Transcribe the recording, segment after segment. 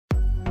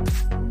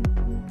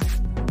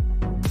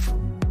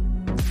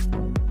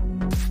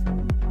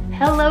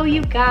Hello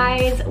you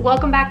guys,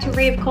 welcome back to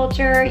Rave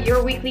Culture,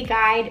 your weekly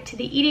guide to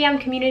the EDM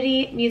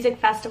community, music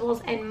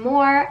festivals, and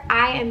more.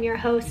 I am your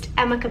host,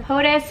 Emma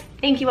Capotis.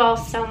 Thank you all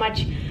so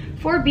much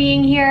for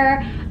being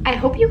here. I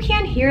hope you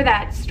can't hear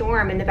that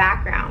storm in the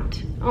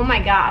background. Oh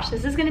my gosh,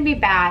 this is gonna be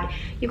bad.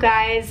 You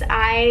guys,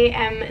 I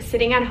am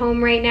sitting at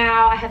home right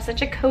now. I have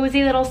such a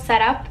cozy little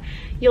setup.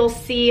 You'll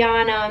see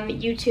on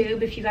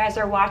YouTube if you guys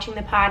are watching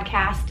the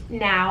podcast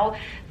now,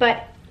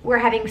 but we're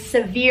having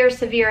severe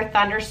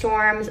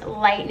thunderstorms,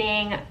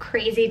 lightning,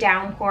 crazy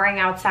downpouring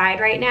outside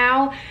right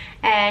now,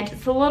 and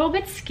it's a little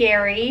bit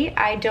scary.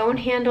 I don't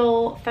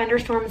handle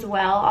thunderstorms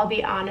well, I'll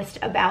be honest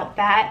about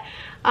that.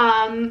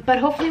 But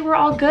hopefully we're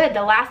all good.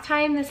 The last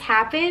time this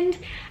happened,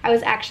 I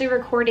was actually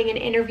recording an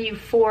interview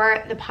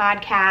for the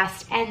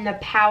podcast and the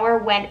power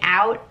went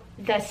out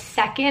the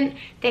second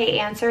they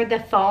answered the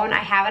phone. I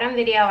have it on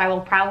video. I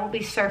will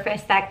probably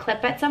surface that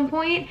clip at some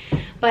point,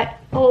 but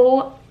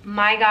oh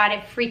my god,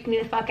 it freaked me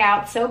the fuck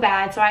out so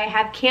bad. So I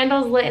have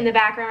candles lit in the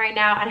background right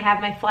now and I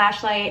have my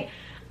flashlight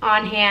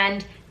on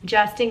hand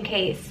just in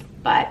case.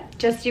 But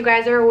just so you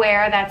guys are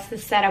aware, that's the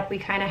setup we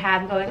kind of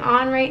have going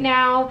on right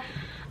now.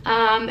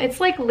 It's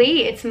like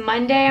late, it's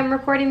Monday, I'm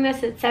recording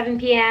this at 7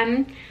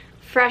 p.m.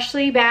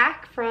 freshly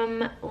back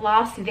from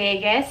Las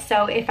Vegas.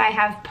 So if I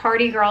have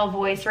party girl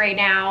voice right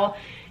now,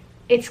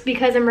 it's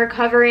because I'm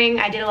recovering.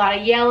 I did a lot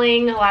of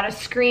yelling, a lot of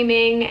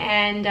screaming,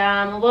 and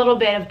a little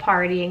bit of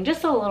partying,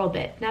 just a little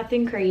bit,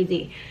 nothing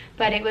crazy.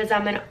 But it was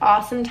an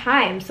awesome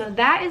time. So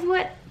that is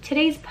what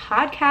today's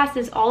podcast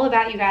is all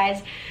about, you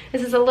guys.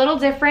 This is a little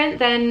different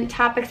than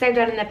topics I've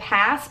done in the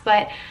past,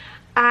 but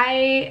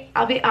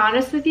I'll be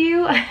honest with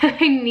you, I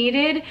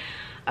needed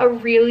a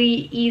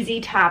really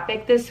easy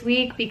topic this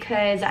week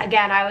because,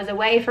 again, I was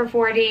away for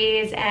 4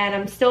 days and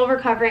I'm still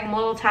recovering, I'm a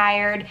little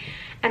tired.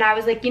 And I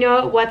was like, you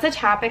know, what's a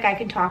topic I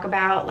can talk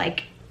about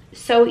like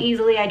so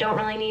easily? I don't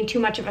really need too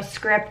much of a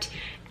script,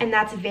 and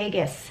that's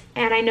Vegas.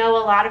 And I know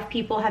a lot of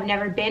people have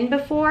never been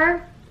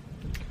before.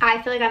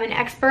 I feel like I'm an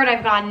expert.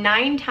 I've gone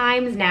 9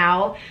 times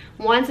now,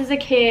 once as a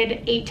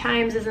kid, 8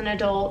 times as an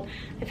adult.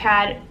 I've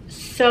had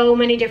so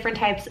many different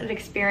types of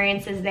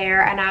experiences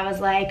there, and I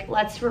was like,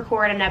 let's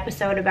record an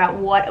episode about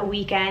what a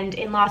weekend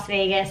in Las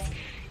Vegas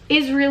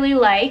is really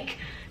like.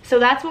 So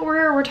that's what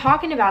we're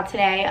talking about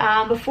today.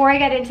 Before I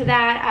get into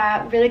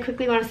that, really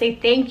quickly want to say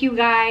thank you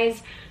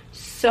guys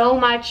so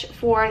much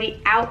for the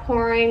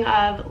outpouring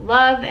of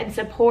love and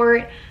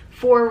support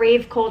for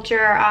Rave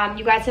Culture.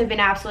 You guys have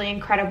been absolutely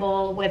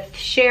incredible with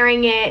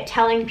sharing it,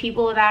 telling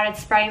people about it,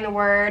 spreading the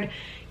word.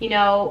 You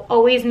know,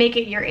 always make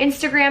it your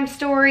Instagram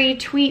story,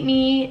 tweet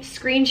me,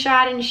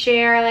 screenshot and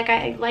share, like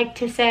I like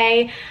to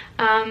say.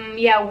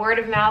 Yeah, word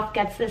of mouth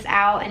gets this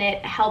out and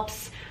it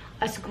helps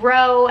us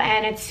grow,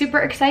 and it's super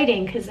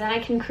exciting because then I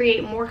can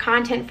create more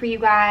content for you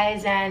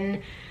guys and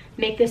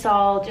make this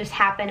all just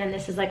happen. And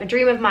this is like a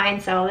dream of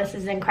mine, so this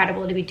is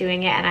incredible to be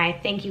doing it, and I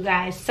thank you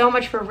guys so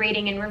much for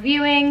rating and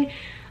reviewing.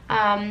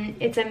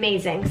 It's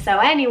amazing. So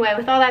anyway,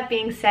 with all that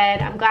being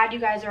said, I'm glad you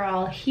guys are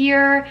all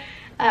here.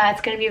 It's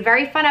going to be a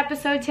very fun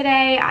episode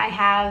today. I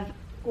have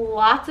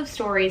lots of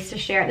stories to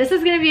share. This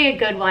is going to be a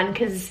good one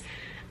because,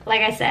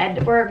 like I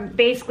said, we're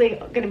basically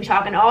going to be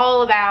talking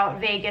all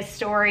about Vegas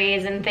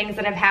stories and things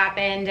that have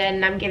happened,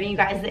 and I'm giving you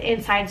guys the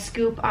inside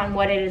scoop on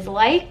what it is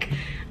like.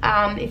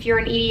 If you're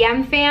an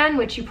EDM fan,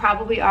 which you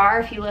probably are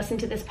if you listen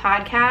to this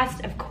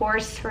podcast, of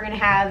course, we're going to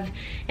have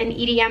an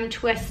EDM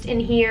twist in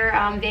here.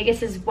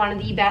 Vegas is one of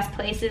the best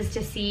places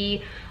to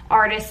see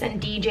artists and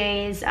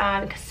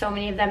DJs because so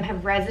many of them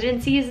have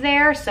residencies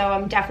there. So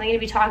I'm definitely going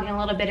to be talking a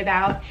little bit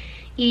about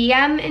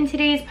EDM in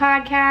today's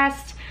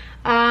podcast.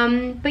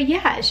 But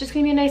yeah, it's just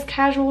gonna be a nice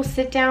casual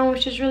sit down,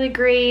 which is really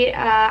great.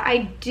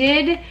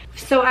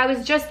 So I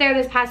was just there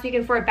this past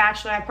weekend for a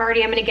bachelorette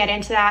party. I'm gonna get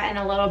into that in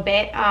a little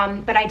bit,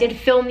 but I did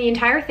film the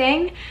entire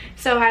thing,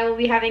 so I will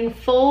be having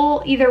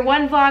full either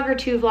one vlog or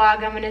two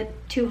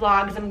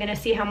vlogs. I'm gonna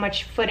see how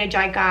much footage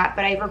I got,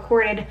 but I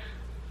recorded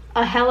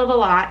a hell of a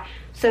lot,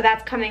 so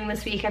that's coming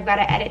this week. I've got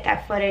to edit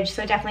that footage,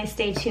 so definitely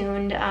stay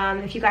tuned.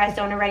 If you guys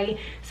don't already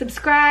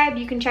subscribe,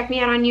 you can check me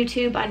out on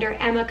YouTube under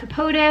Emma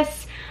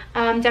Capotis.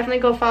 Definitely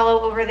go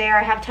follow over there.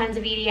 I have tons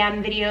of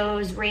EDM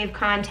videos, rave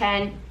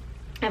content.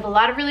 I have a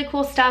lot of really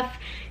cool stuff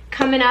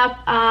coming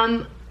up.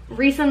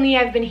 Recently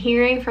I've been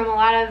hearing from a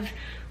lot of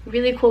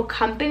really cool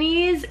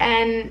companies,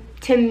 and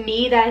to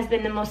me that has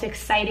been the most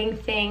exciting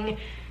thing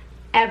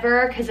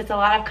ever because it's a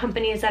lot of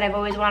companies that I've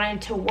always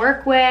wanted to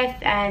work with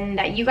and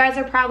that you guys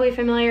are probably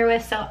familiar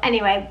with. So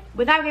anyway,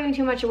 without giving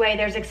too much away,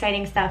 there's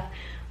exciting stuff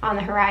on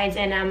the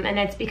horizon, and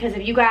it's because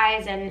of you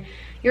guys and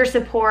your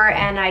support,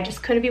 and I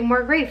just couldn't be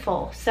more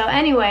grateful. So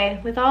anyway,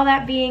 with all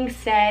that being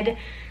said,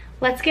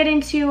 let's get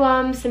into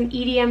some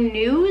EDM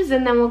news,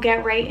 and then we'll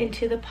get right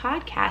into the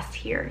podcast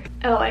here.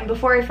 Oh, and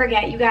before I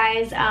forget, you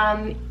guys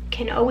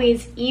can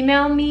always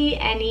email me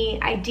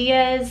any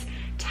ideas,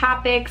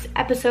 topics,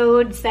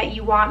 episodes that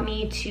you want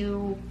me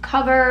to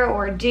cover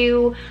or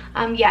do.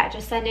 Yeah,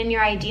 just send in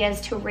your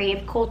ideas to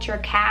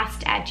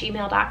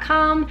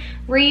raveculturecast@gmail.com,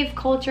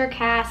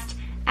 raveculturecast@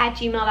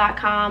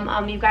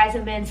 emacast@gmail.com. You guys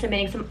have been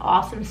submitting some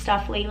awesome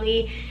stuff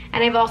lately,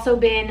 and I've also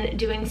been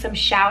doing some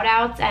shout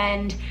outs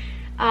and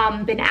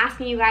been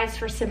asking you guys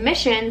for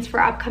submissions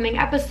for upcoming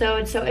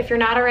episodes. So if you're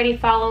not already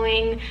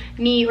following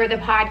me or the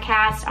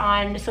podcast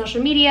on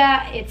social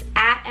media, it's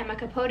at Emma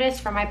Capotis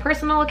for my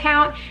personal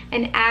account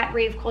and at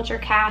Rave Culture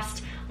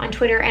Cast on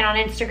Twitter and on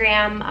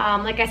Instagram.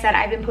 Like I said,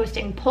 I've been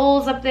posting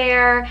polls up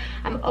there.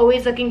 I'm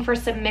always looking for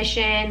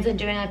submissions and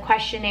doing like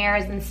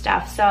questionnaires and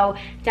stuff. So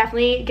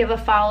definitely give a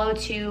follow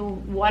to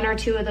one or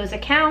two of those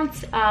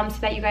accounts so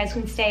that you guys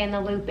can stay in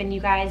the loop and you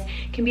guys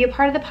can be a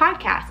part of the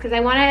podcast, because I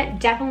want to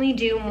definitely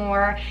do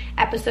more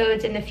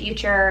episodes in the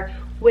future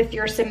with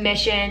your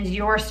submissions,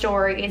 your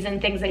stories,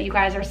 and things that you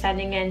guys are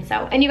sending in.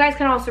 So, and you guys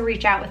can also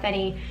reach out with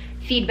any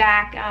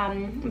feedback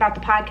about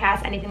the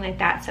podcast, anything like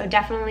that. So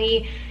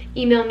definitely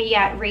email me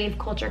at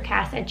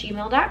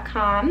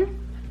raveculturecast@gmail.com.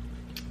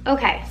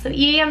 Okay, so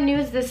EDM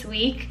news this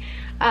week.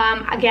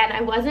 Again,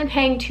 I wasn't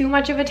paying too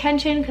much of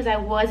attention because I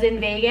was in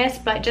Vegas,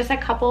 but just a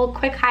couple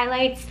quick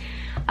highlights.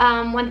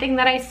 One thing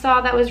that I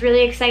saw that was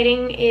really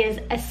exciting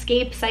is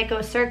Escape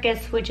Psycho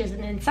Circus, which is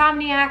an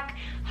Insomniac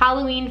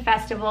Halloween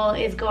festival,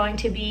 is going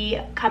to be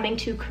coming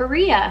to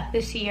Korea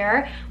this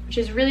year, which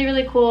is really,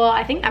 really cool.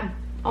 I think I'm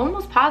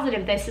almost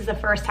positive this is the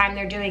first time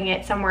they're doing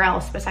it somewhere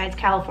else besides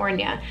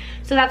California.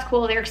 So that's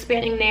cool. They're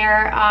expanding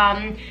there.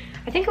 I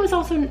think it was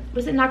also,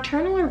 was it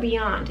Nocturnal or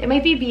Beyond? It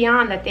might be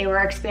Beyond that they were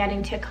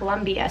expanding to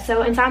Colombia.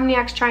 So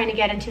Insomniac's trying to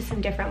get into some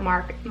different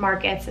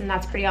markets, and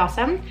that's pretty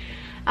awesome.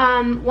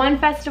 One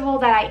festival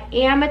that I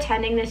am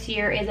attending this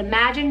year is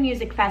Imagine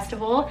Music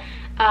Festival.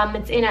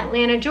 It's in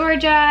Atlanta,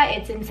 Georgia.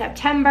 It's in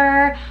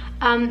September.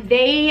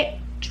 They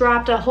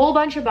dropped a whole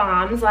bunch of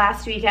bombs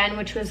last weekend,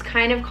 which was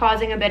kind of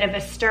causing a bit of a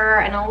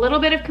stir and a little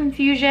bit of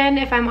confusion,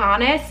 if I'm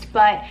honest,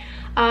 but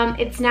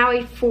it's now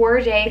a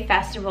 4-day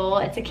festival.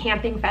 It's a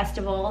camping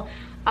festival.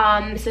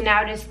 So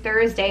now it is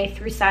Thursday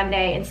through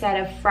Sunday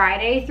instead of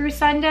Friday through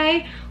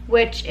Sunday,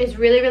 which is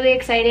really, really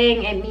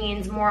exciting. It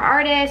means more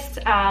artists,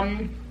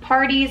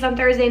 parties on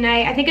Thursday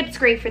night. I think it's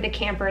great for the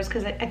campers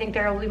because I think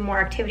there will be more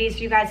activities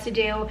for you guys to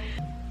do.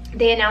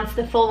 They announced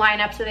the full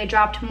lineup, so they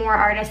dropped more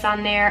artists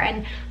on there.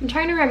 And I'm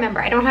trying to remember,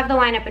 I don't have the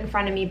lineup in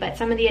front of me, but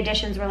some of the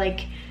additions were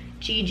like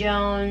G.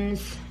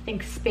 Jones, I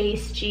think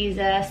Space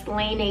Jesus,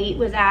 Lane 8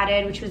 was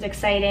added, which was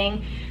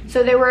exciting.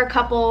 So there were a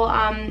couple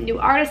new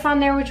artists on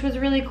there, which was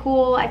really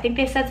cool. I think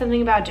they said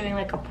something about doing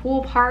like a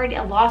pool party,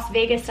 a Las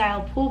Vegas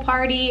style pool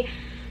party.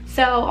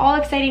 So all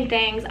exciting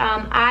things.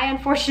 I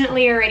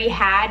unfortunately already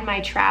had my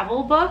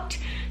travel booked,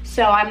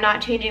 so I'm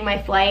not changing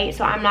my flight.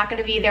 So I'm not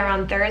going to be there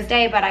on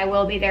Thursday, but I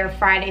will be there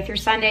Friday through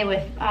Sunday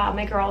with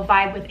my girl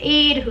Vibe with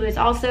Aid, who is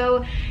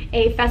also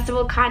a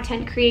festival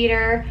content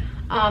creator.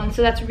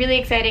 So that's really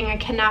exciting. I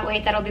cannot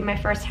wait. That'll be my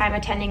first time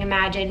attending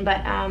Imagine.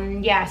 But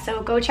yeah,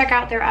 so go check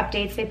out their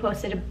updates. They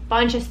posted a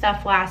bunch of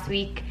stuff last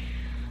week.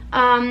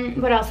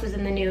 What else was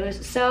in the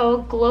news?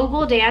 So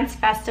Global Dance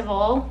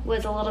Festival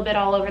was a little bit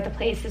all over the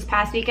place this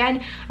past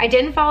weekend. I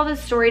didn't follow the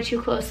story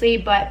too closely,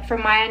 but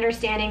from my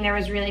understanding, there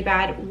was really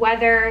bad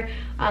weather.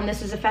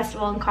 This was a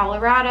festival in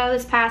Colorado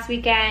this past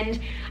weekend.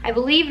 I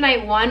believe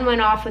night 1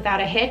 went off without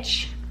a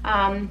hitch.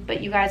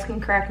 But you guys can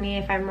correct me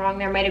if I'm wrong.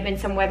 There might have been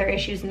some weather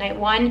issues night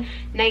 1.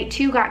 Night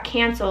 2 got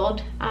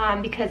canceled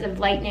because of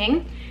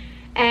lightning.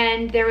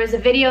 And there was a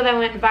video that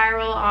went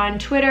viral on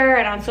Twitter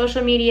and on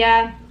social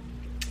media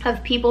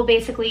of people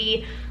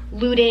basically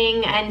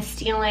looting and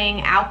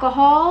stealing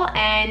alcohol,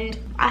 and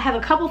I have a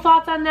couple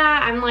thoughts on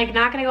that. I'm like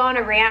not gonna go on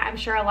a rant. I'm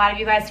sure a lot of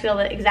you guys feel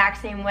the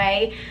exact same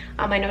way.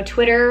 I know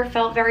Twitter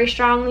felt very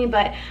strongly,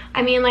 but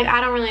I mean, like,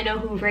 I don't really know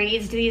who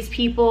raised these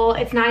people.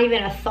 It's not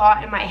even a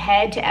thought in my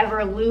head to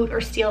ever loot or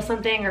steal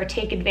something or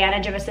take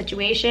advantage of a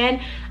situation.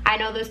 I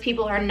know those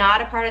people are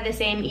not a part of the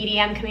same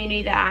EDM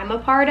community that I'm a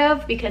part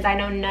of, because I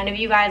know none of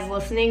you guys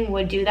listening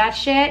would do that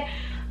shit.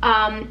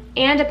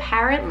 And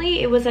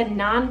apparently it was a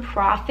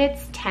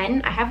nonprofit's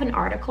 10. I have an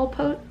article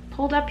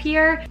pulled up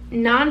here.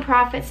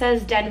 Nonprofit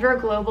says Denver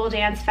Global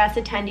Dance Fest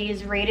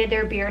attendees raided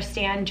their beer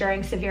stand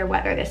during severe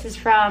weather. This is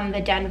from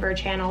the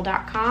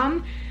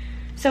denverchannel.com.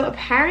 So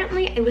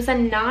apparently it was a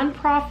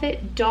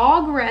nonprofit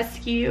dog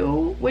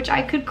rescue, which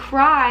I could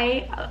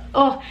cry.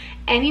 Oh,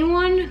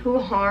 anyone who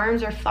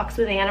harms or fucks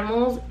with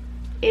animals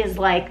is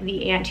like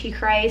the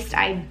Antichrist.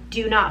 I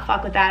do not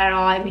fuck with that at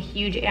all. I'm a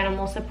huge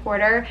animal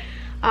supporter.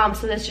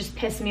 So this just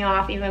pissed me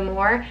off even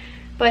more.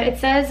 But it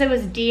says it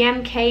was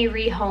DMK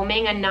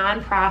Rehoming, a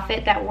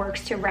nonprofit that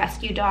works to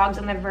rescue dogs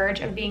on the verge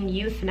of being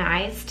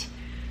euthanized.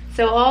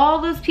 So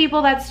all those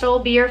people that stole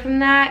beer from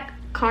that,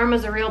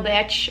 karma's a real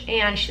bitch,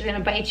 and she's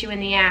gonna bite you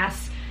in the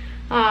ass.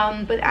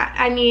 But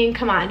I mean,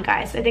 come on,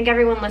 guys. I think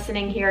everyone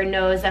listening here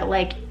knows that,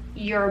 like,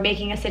 you're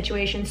making a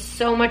situation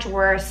so much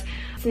worse.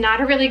 It's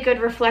not a really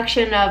good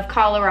reflection of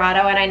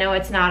Colorado, and I know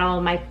it's not all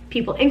of my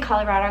people in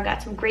Colorado. I've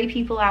got some great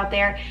people out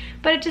there,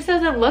 but it just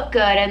doesn't look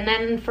good. And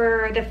then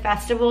for the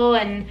festival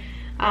and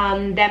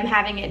them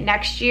having it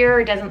next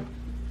year, doesn't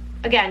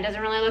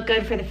really look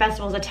good for the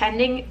festival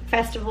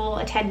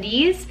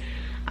attendees.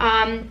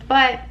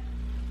 But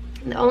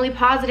the only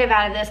positive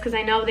out of this, because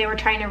I know they were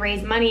trying to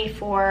raise money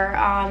for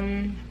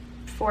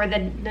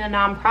the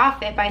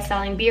nonprofit by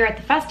selling beer at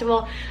the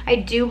festival, I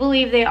do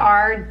believe they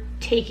are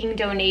taking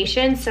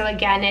donations. So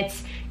again,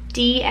 it's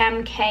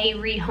DMK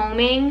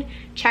Rehoming.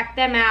 Check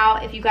them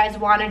out. If you guys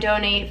want to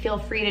donate, feel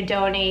free to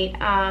donate.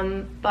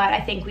 But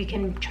I think we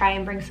can try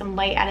and bring some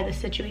light out of the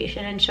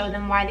situation and show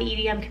them why the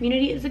EDM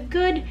community is a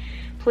good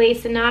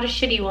place and not a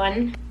shitty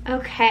one.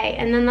 Okay,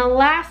 and then the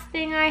last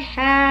thing I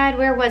had,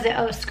 where was it?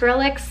 Oh,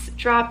 Skrillex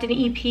dropped an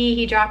EP.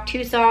 He dropped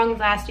 2 songs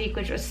last week,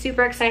 which was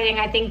super exciting.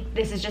 I think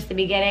this is just the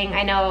beginning.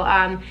 I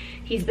know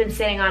he's been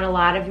sitting on a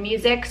lot of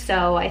music,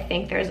 so I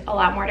think there's a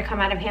lot more to come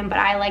out of him, but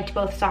I liked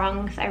both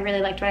songs. I really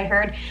liked what I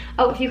heard.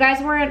 Oh, if you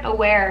guys weren't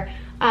aware,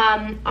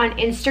 on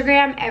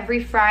Instagram,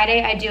 every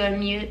Friday I do a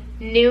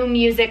New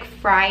Music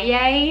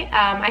Friday.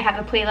 I have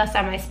a playlist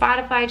on my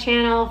Spotify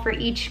channel for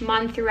each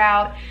month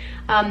throughout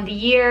the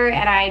year,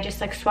 and I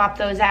just like swap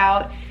those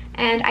out,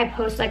 and I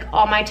post like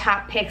all my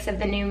top picks of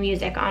the new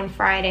music on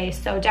Friday.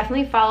 So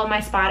definitely follow my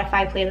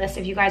Spotify playlist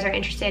if you guys are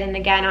interested, and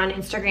again on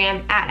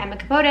Instagram at Emma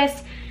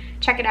Capotis.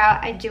 Check it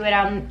out. I do it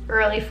on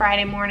early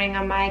Friday morning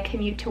on my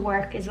commute to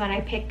work is when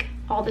I pick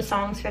all the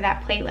songs for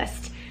that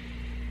playlist.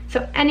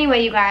 So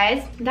anyway, you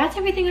guys, that's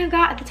everything I've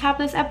got at the top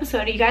of this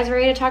episode. Are you guys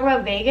ready to talk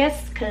about Vegas?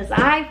 Because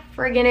I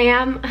friggin'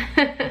 am.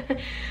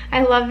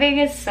 I love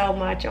Vegas so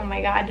much, oh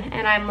my God.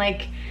 And I'm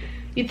like,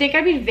 you'd think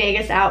I'd be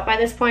Vegas out by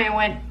this point. I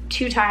went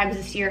 2 times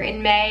this year,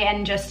 in May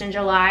and just in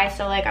July.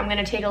 So like I'm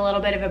gonna take a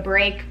little bit of a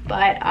break,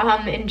 but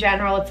in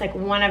general, it's like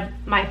one of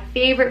my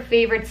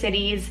favorite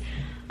cities.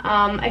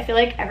 I feel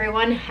like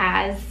everyone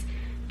has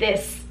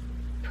this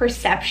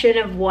perception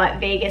of what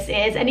Vegas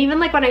is, and even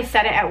like when I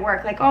said it at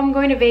work, like, oh, I'm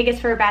going to Vegas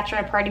for a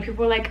bachelorette party,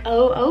 people were like,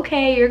 oh,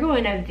 okay, you're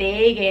going to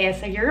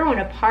Vegas, like you're going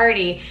to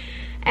party.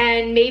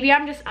 And maybe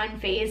I'm just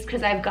unfazed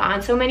because I've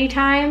gone so many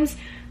times.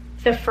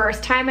 The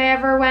first time I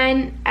ever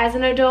went as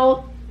an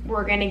adult,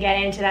 we're gonna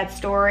get into that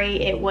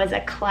story, it was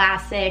a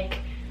classic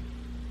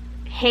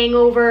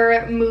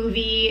hangover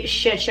movie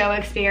shit show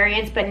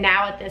experience. But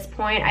now at this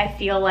point I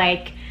feel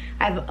like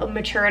I've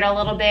matured a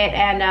little bit,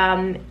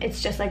 and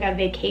it's just like a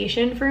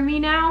vacation for me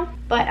now.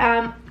 But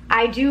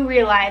I do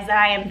realize that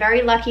I am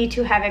very lucky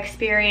to have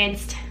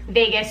experienced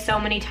Vegas so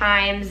many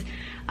times.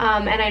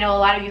 And I know a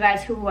lot of you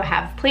guys who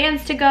have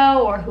plans to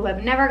go or who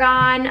have never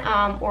gone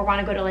or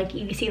want to go to like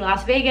EDC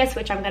Las Vegas,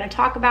 which I'm going to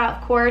talk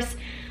about, of course,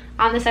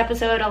 on this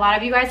episode. A lot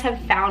of you guys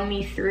have found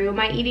me through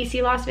my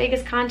EDC Las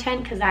Vegas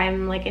content because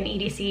I'm like an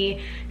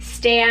EDC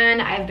stan.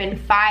 I've been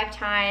 5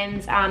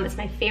 times. It's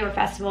my favorite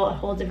festival. It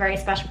holds a very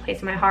special place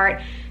in my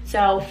heart.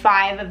 So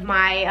 5 of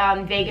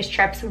my Vegas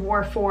trips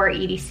were for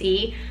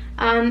EDC.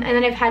 And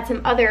then I've had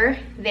some other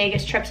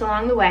Vegas trips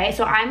along the way.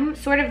 So I'm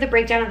sort of the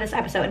breakdown of this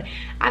episode.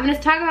 I'm going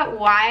to talk about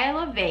why I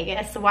love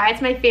Vegas, why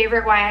it's my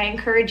favorite, why I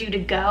encourage you to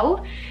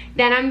go.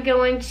 Then I'm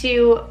going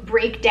to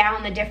break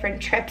down the different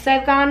trips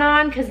I've gone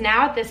on, because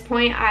now at this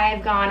point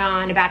I've gone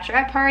on a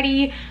bachelorette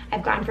party,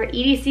 I've gone for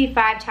EDC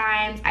 5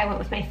 times, I went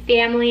with my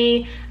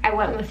family, I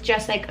went with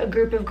just like a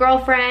group of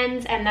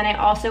girlfriends, and then I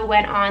also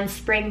went on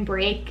spring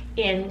break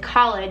in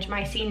college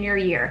my senior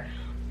year.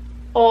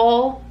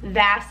 All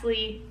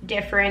vastly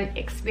different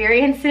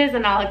experiences,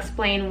 and I'll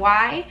explain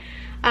why.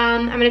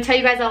 I'm going to tell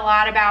you guys a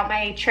lot about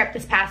my trip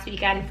this past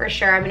weekend for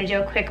sure. I'm going to do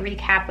a quick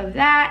recap of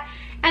that.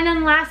 And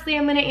then lastly,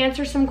 I'm going to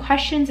answer some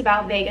questions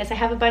about Vegas. I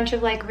have a bunch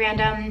of like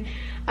random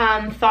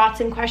thoughts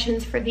and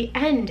questions for the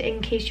end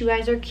in case you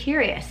guys are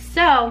curious.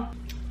 So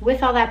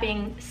with all that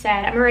being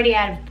said, I'm already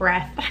out of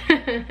breath.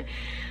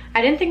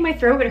 I didn't think my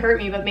throat would hurt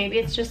me, but maybe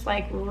it's just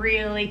like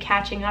really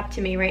catching up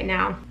to me right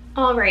now.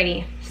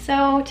 Alrighty,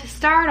 so to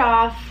start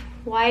off,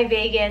 why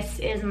Vegas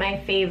is my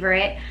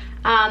favorite.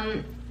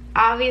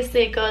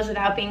 Obviously it goes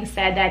without being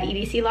said that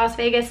EDC Las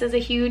Vegas is a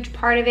huge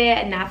part of it,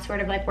 and that's sort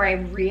of like where I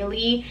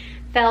really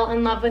fell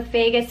in love with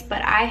Vegas.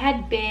 But I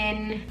had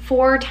been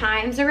 4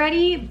 times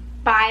already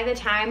by the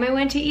time I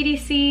went to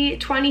EDC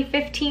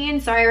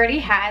 2015, so I already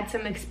had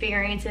some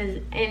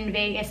experiences in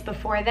Vegas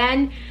before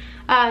then.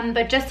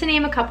 But just to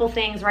name a couple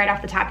things right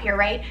off the top here,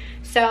 right?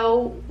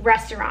 So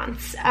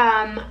restaurants,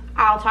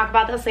 I'll talk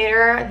about this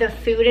later. The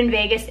food in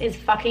Vegas is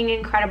fucking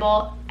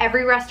incredible.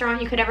 Every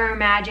restaurant you could ever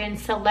imagine,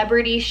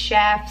 celebrity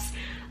chefs,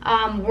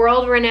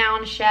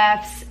 world-renowned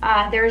chefs.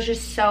 There's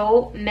just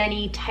so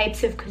many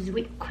types of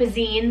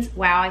cuisines.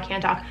 Wow, I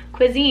can't talk.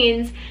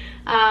 Cuisines,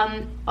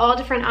 all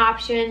different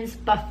options,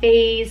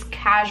 buffets,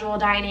 casual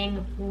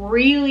dining,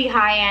 really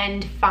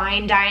high-end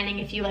fine dining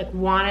if you like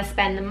want to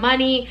spend the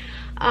money.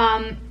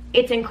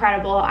 It's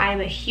incredible.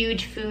 I'm a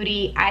huge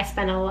foodie. I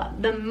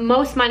spent the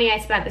most money I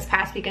spent this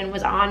past weekend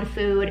was on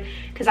food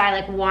because I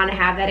like want to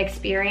have that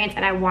experience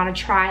and I want to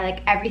try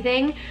like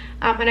everything.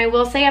 And I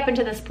will say up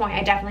until this point,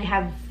 I definitely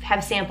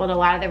have sampled a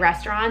lot of the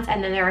restaurants,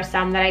 and then there are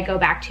some that I go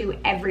back to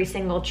every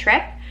single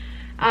trip.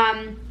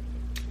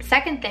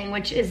 Second thing,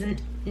 which is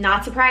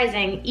not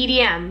surprising,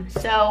 EDM.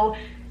 So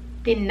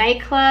the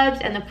nightclubs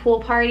and the pool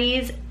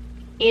parties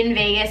in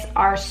Vegas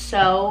are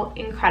so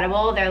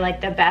incredible. They're like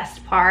the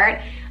best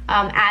part.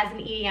 As an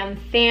EDM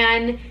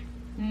fan,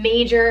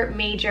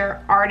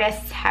 major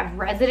artists have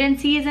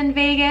residencies in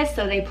Vegas,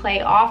 so they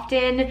play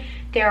often.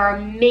 There are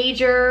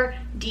major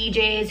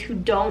DJs who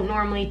don't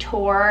normally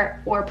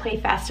tour or play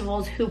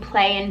festivals who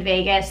play in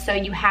Vegas, so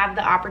you have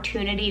the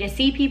opportunity to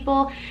see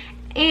people,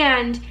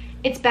 and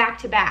it's back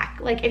to back.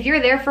 Like if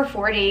you're there for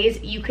 4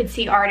 days, you could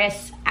see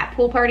artists at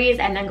pool parties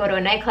and then go to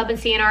a nightclub and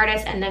see an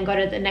artist and then go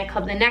to the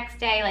nightclub the next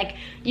day. Like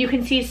you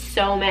can see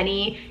so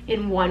many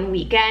in one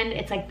weekend.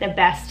 It's like the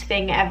best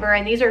thing ever,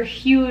 and these are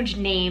huge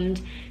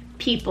named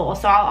people.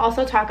 So I'll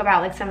also talk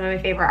about like some of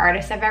my favorite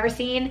artists I've ever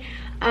seen.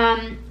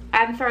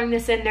 I'm throwing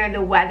this in there,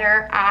 the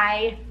weather.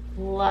 I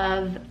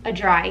love a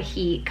dry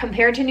heat.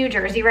 Compared to New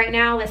Jersey right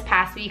now, this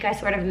past week I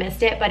sort of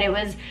missed it, but it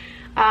was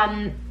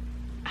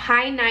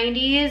high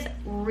 90s,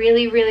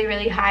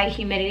 really high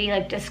humidity,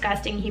 like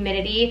disgusting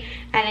humidity,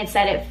 and it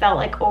said it felt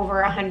like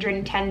over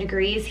 110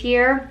 degrees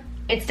here.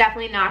 It's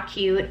definitely not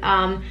cute,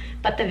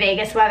 but the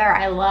Vegas weather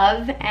I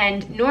love,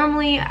 and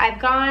normally I've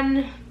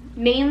gone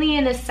mainly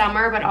in the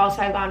summer, but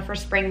also I've gone for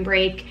spring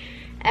break,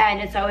 and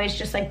it's always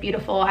just like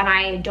beautiful, and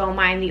I don't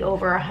mind the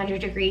over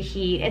 100-degree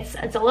heat. It's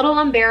a little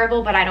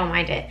unbearable, but I don't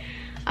mind it.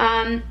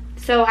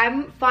 So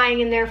I'm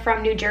flying in there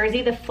from New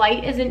Jersey. The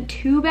flight isn't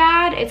too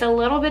bad. It's a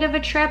little bit of a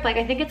trip. Like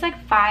I think it's like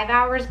 5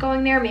 hours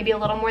going there, maybe a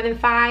little more than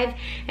 5,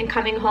 and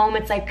coming home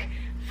it's like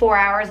 4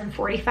 hours and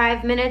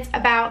 45 minutes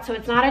about. So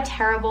it's not a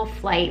terrible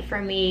flight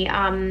for me.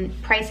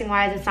 Pricing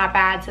wise, it's not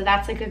bad. So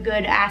that's like a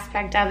good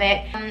aspect of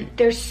it.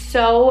 There's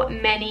so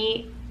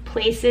many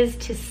places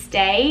to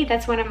stay.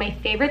 That's one of my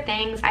favorite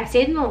things. I've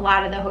stayed in a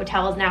lot of the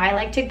hotels now. I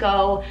like to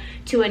go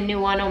to a new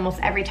one almost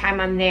every time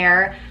I'm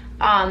there.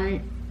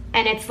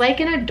 And it's like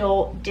an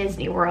adult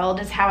Disney World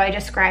is how I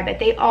describe it.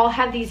 They all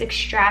have these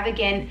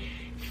extravagant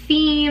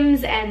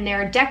themes, and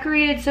they're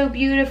decorated so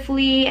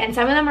beautifully, and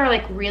some of them are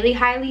like really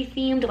highly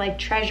themed, like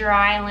Treasure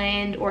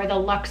Island, or the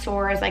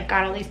Luxor is like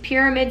got all these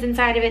pyramids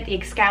inside of it. The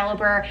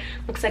Excalibur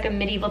looks like a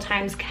medieval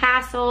times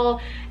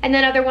castle, and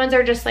then other ones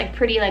are just like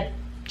pretty like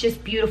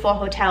just beautiful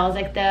hotels,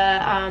 like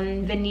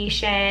the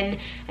Venetian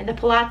and the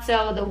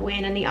Palazzo, the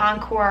Wynn and the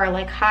Encore are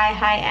like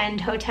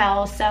high-end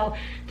hotels. So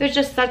there's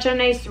just such a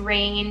nice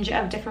range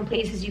of different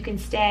places you can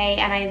stay,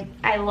 and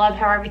I love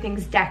how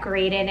everything's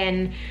decorated,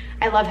 and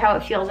I love how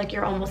it feels like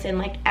you're almost in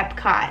like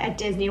Epcot at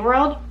Disney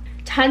World.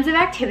 Tons of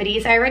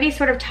activities. I already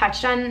sort of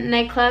touched on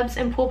nightclubs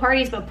and pool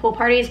parties, but pool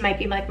parties might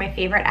be like my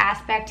favorite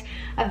aspect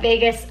of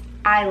Vegas.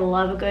 I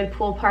love a good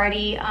pool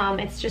party.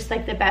 It's just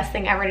like the best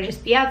thing ever to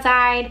just be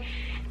outside,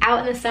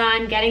 out in the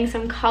sun, getting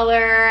some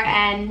color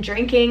and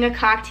drinking a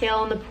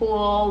cocktail in the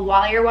pool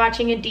while you're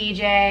watching a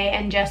DJ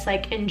and just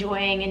like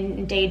enjoying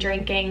and day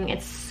drinking.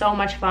 It's so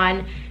much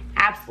fun.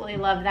 Absolutely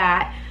love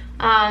that.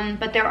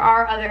 But there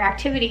are other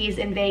activities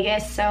in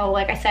Vegas. So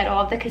like I said,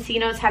 all of the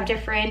casinos have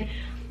different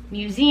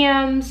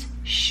museums,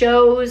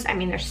 shows. I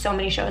mean, there's so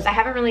many shows. I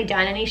haven't really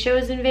done any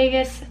shows in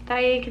Vegas that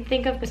I can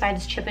think of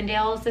besides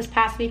Chippendales this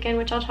past weekend,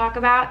 which I'll talk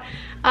about.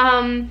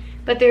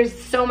 But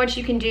there's so much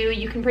you can do.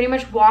 You can pretty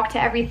much walk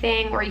to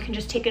everything, or you can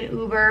just take an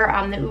Uber.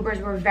 The Ubers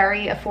were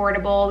very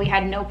affordable. We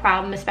had no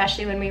problem,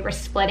 especially when we were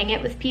splitting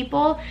it with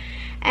people.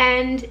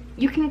 And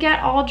you can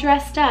get all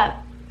dressed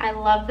up. I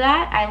love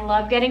that. I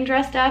love getting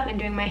dressed up and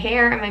doing my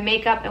hair and my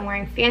makeup and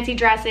wearing fancy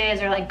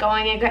dresses, or like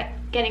going and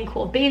getting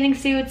cool bathing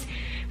suits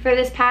for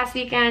this past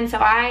weekend. So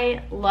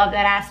I love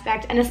that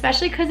aspect, and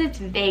especially because it's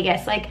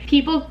Vegas. Like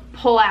people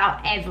pull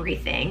out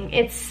everything.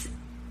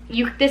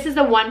 This is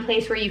the one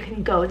place where you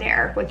can go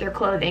there with your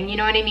clothing, you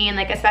know what I mean?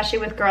 Like especially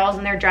with girls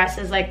and their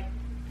dresses, like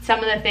some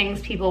of the things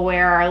people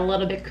wear are a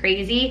little bit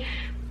crazy,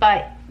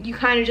 but you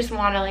kind of just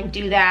want to like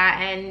do that,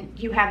 and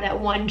you have that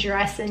one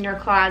dress in your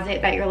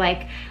closet that you're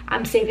like,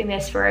 I'm saving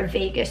this for a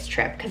Vegas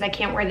trip because I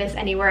can't wear this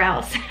anywhere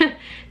else.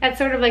 That's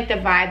sort of like the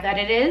vibe that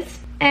it is.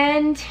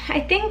 And I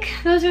think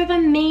those are the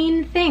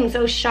main things.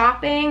 So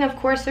shopping, of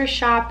course there's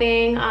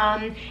shopping.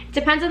 It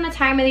depends on the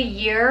time of the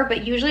year,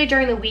 but usually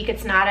during the week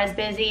it's not as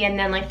busy. And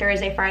then like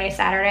Thursday, Friday,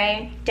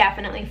 Saturday,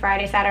 definitely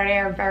Friday, Saturday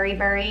are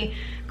very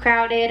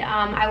crowded.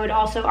 I would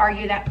also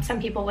argue that some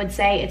people would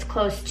say it's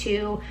close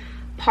to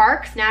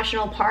parks,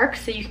 national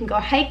parks. So you can go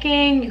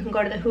hiking, you can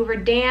go to the Hoover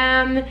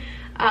Dam.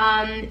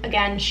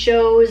 Again,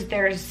 shows,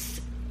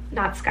 there's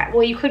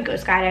you could go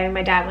skydiving.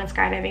 My dad went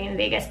skydiving in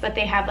Vegas, but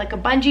they have like a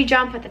bungee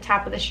jump at the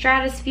top of the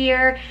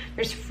Stratosphere.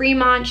 There's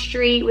Fremont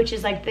Street, which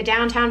is like the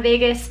downtown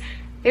Vegas.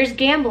 There's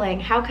gambling.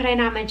 How could I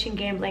not mention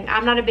gambling?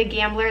 I'm not a big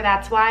gambler,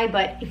 that's why,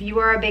 but if you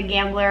are a big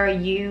gambler,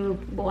 you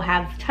will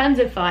have tons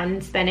of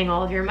fun spending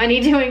all of your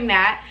money doing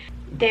that.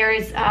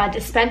 There's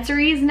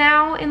dispensaries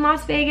now in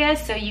Las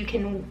Vegas, so you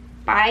can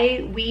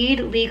buy weed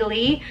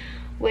legally,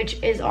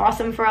 which is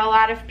awesome for a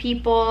lot of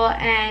people.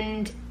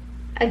 And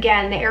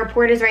again, the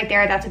airport is right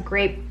there. That's a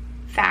great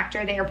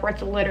factor. The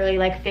airport's literally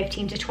like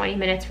 15 to 20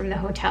 minutes from the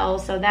hotel,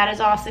 so that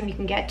is awesome. You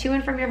can get to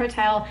and from your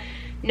hotel,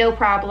 no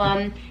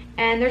problem.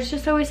 And there's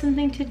just always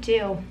something to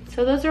do.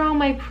 So those are all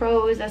my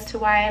pros as to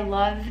why I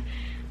love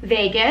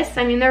Vegas.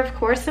 I mean, there are of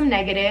course some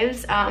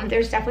negatives.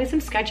 There's definitely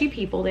some sketchy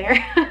people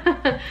there.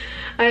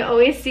 I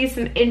always see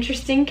some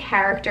interesting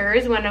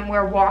characters when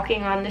we're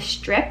walking on the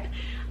strip.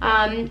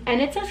 And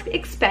it's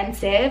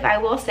expensive, I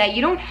will say.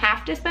 You don't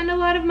have to spend a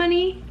lot of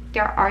money.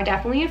 There are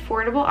definitely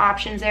affordable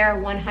options there,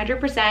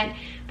 100%,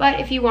 but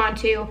if you want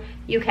to,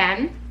 you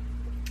can.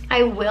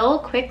 I will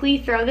quickly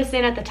throw this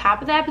in at the top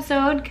of the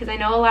episode because I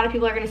know a lot of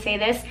people are going to say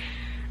this.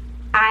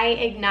 I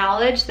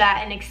acknowledge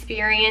that an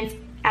experience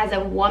as a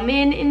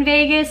woman in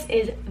Vegas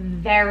is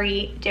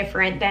very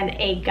different than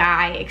a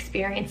guy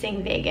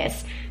experiencing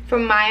Vegas.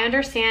 From my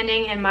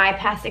understanding and my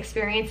past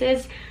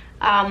experiences,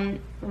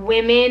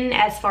 women,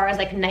 as far as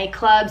like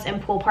nightclubs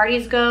and pool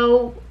parties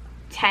go,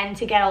 tend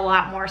to get a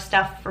lot more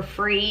stuff for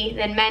free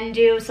than men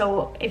do.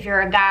 So if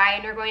you're a guy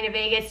and you're going to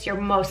Vegas, you're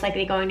most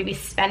likely going to be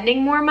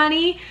spending more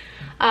money.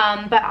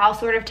 But I'll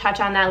sort of touch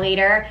on that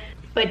later.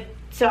 But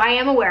so I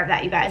am aware of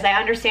that, you guys. I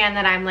understand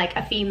that I'm like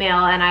a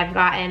female and I've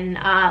gotten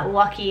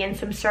lucky in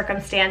some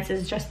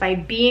circumstances just by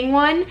being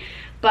one.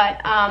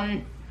 But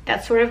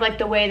that's sort of like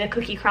the way the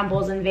cookie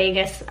crumbles in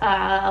Vegas.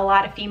 A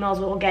lot of females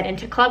will get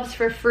into clubs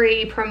for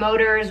free.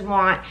 Promoters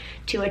want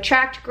to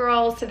attract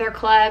girls to their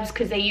clubs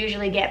because they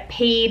usually get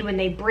paid when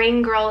they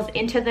bring girls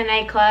into the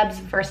nightclubs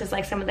versus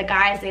like some of the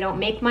guys they don't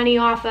make money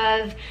off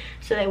of.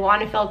 So they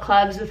want to fill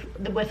clubs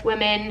with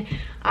women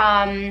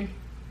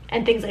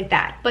and things like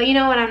that. But you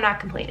know what? I'm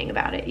not complaining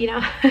about it, you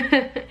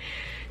know?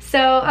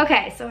 So,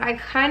 okay, so I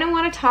kind of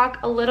want to talk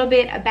a little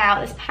bit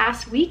about this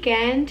past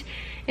weekend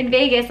in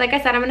Vegas. Like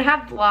I said, I'm gonna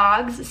have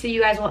vlogs so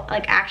you guys will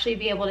like actually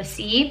be able to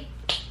see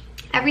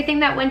everything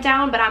that went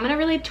down, but I'm gonna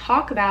really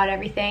talk about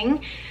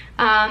everything.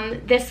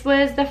 This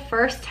was the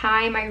first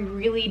time I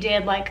really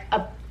did like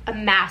a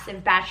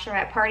massive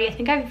bachelorette party. I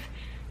think I've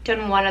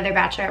done one other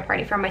bachelorette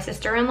party for my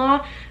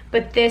sister-in-law,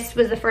 but this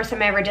was the first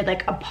time I ever did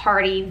like a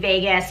party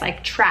Vegas,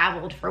 like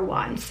traveled for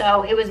one.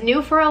 So it was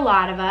new for a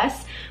lot of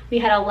us. We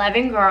had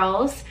 11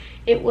 girls.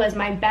 It was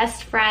my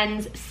best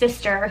friend's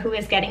sister who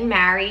is getting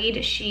married.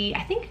 Is she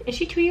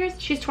 2 years?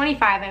 She's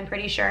 25, I'm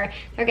pretty sure.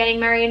 They're getting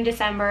married in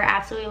December.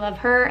 Absolutely love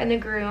her and the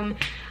groom.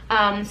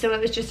 So it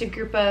was just a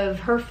group of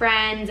her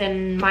friends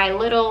and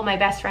my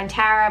best friend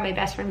Tara, my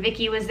best friend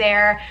Vicky was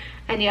there,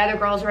 and the other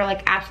girls were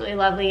like absolutely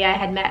lovely. I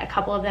had met a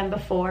couple of them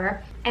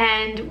before.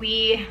 And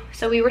we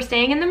were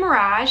staying in the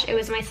Mirage. It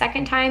was my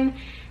second time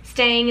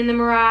staying in the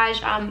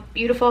Mirage.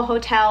 Beautiful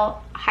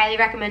hotel, highly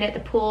recommend it. The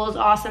pool is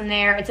awesome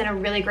there. It's in a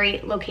really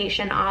great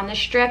location on the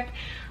Strip.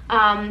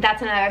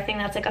 That's another thing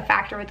that's like a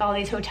factor with all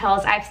these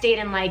hotels. I've stayed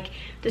in like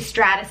the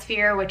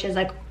Stratosphere, which is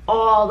like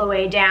all the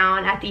way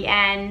down at the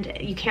end.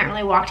 You can't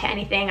really walk to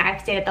anything.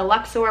 I've stayed at the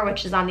Luxor,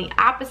 which is on the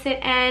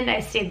opposite end. I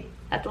stayed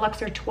at the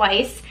Luxor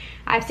twice.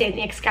 I've stayed in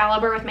the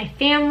Excalibur with my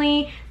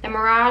family, the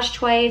Mirage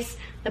twice,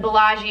 the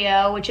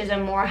Bellagio, which is a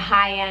more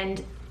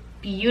high-end,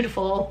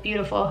 beautiful,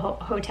 beautiful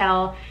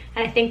hotel,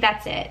 and I think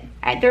that's it.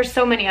 There's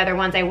so many other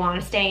ones I want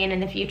to stay in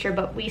the future,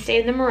 but we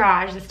stayed in the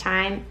Mirage this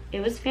time. It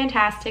was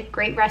fantastic.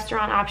 Great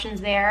restaurant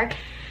options there.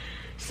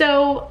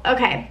 So,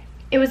 okay,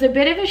 it was a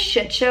bit of a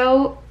shit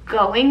show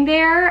going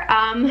there.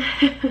 I'm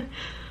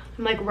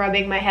like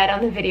rubbing my head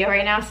on the video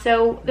right now.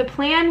 So the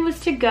plan was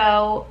to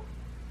go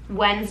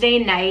Wednesday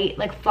night,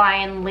 like fly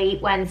in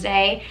late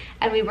Wednesday,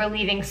 and we were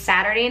leaving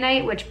Saturday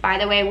night, which by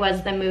the way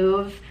was the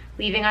move.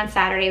 Leaving on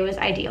Saturday was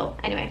ideal.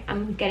 Anyway,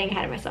 I'm getting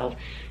ahead of myself.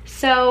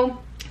 So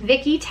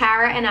Vicky,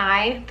 Tara, and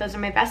I, those are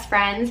my best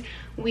friends,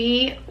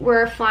 we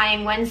were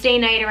flying Wednesday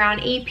night around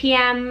 8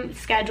 p.m.,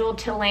 scheduled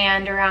to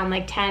land around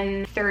like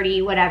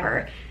 10:30,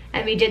 whatever.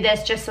 And we did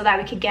this just so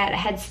that we could get a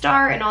head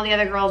start, and all the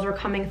other girls were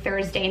coming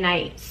Thursday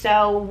night.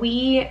 So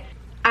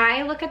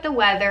I look at the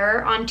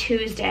weather on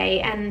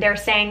Tuesday and they're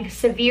saying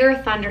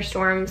severe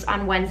thunderstorms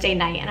on Wednesday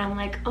night, and I'm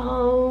like,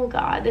 oh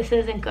God, this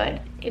isn't good.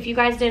 If you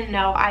guys didn't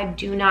know, I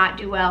do not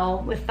do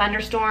well with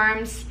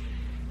thunderstorms.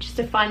 Just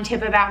a fun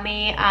tip about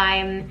me.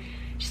 I'm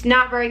just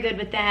not very good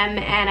with them,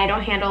 and I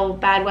don't handle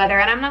bad weather,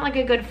 and I'm not like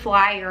a good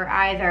flyer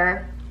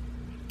either.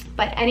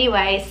 But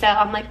anyway, so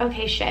I'm like,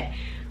 okay, shit.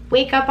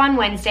 Wake up on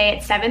Wednesday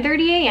at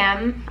 7:30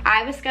 a.m.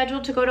 I was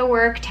scheduled to go to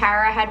work.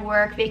 Tara had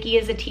work. Vicky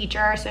is a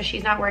teacher, so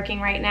she's not working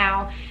right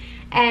now.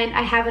 And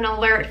I have an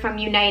alert from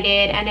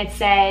United, and it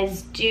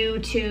says, due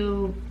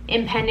to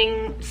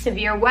impending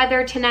severe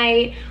weather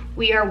tonight,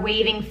 we are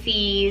waiving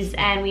fees,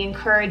 and we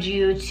encourage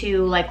you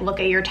to like look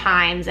at your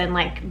times and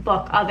like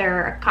book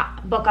other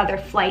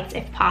flights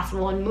if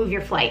possible and move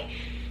your flight.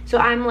 So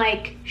I'm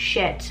like,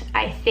 shit,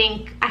 I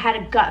think I had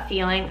a gut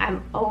feeling. I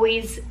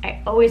always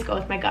go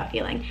with my gut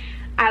feeling.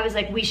 I was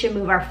like, we should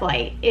move our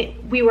flight.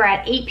 We were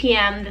at 8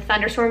 p.m. The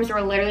thunderstorms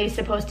were literally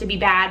supposed to be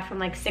bad from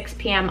like 6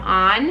 p.m.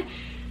 on.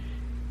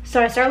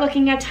 So I start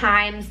looking at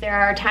times. There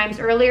are times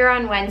earlier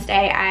on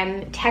Wednesday.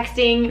 I'm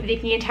texting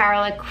Vicky and Tara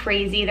like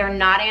crazy. They're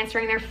not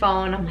answering their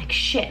phone. I'm like,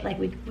 shit, like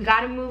we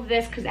gotta move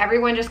this because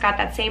everyone just got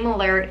that same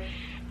alert.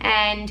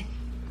 And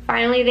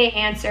finally they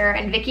answer,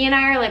 and Vicky and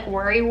I are like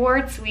worry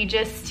warts.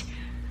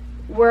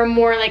 We're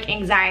more like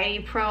anxiety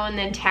prone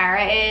than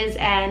Tara is,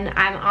 and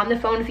I'm on the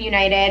phone with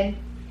United,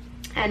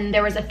 and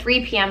there was a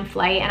 3 p.m.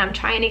 flight, and I'm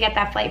trying to get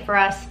that flight for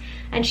us,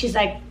 and she's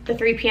like, the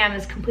 3 p.m.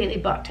 is completely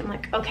booked. I'm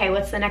like, okay,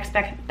 what's the next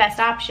best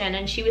option?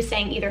 And she was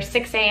saying either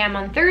 6 a.m.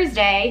 on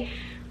Thursday,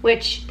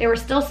 which there were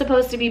still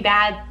supposed to be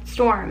bad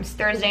storms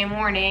Thursday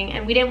morning,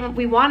 and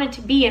we wanted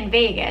to be in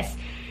Vegas.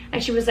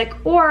 And she was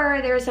like, or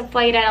there's a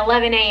flight at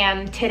 11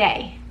 a.m.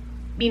 today.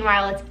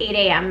 Meanwhile, it's 8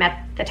 a.m.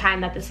 at the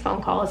time that this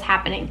phone call is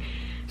happening.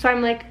 So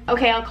I'm like,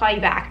 okay, I'll call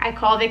you back. I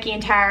call Vicky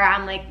and Tara.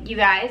 I'm like, you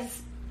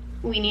guys,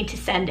 we need to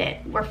send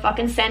it. We're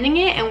fucking sending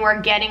it, and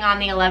we're getting on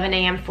the 11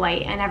 a.m.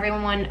 flight. And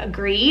everyone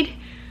agreed.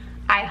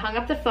 I hung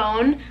up the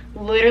phone,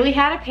 literally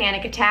had a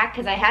panic attack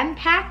because I hadn't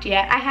packed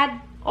yet. I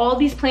had all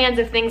these plans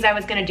of things I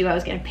was gonna do. I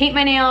was gonna paint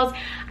my nails.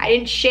 I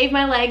didn't shave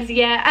my legs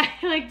yet.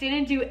 I like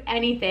didn't do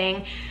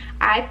anything.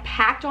 I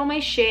packed all my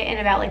shit in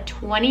about like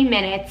 20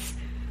 minutes.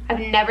 I've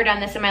never done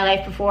this in my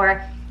life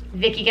before.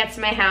 Vicky gets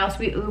to my house,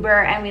 we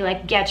Uber, and we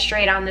like get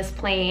straight on this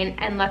plane.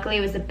 And luckily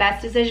it was the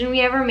best decision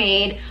we ever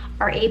made.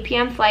 Our 8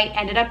 p.m. flight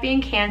ended up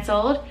being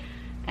canceled,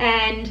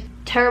 and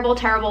terrible,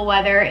 terrible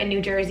weather in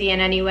New Jersey.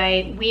 And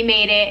anyway, we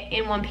made it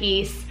in one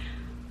piece.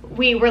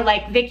 We were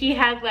like, Vicky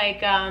had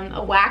like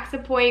a wax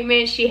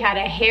appointment, she had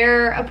a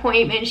hair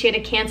appointment, she had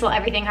to cancel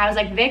everything. I was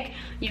like, Vic,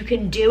 you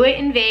can do it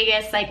in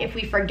Vegas. Like if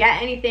we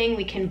forget anything,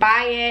 we can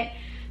buy it.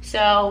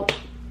 So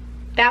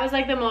that was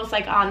like the most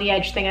like on the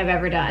edge thing I've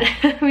ever done.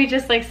 We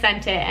just like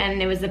sent it,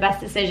 and it was the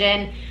best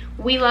decision.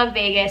 We love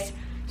Vegas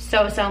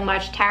so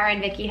much. Tara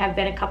and Vicky have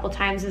been a couple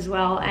times as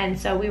well, and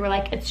so we were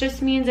like, it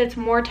just means it's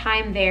more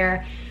time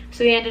there.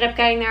 So we ended up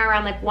getting there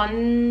around like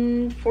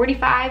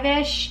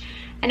 1:45-ish,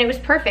 and it was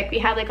perfect. We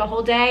had like a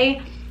whole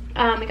day.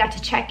 We got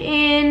to check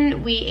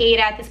in. We ate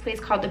at this place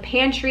called The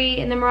Pantry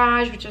in the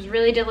Mirage, which was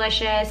really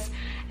delicious.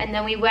 And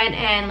then we went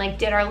and like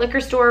did our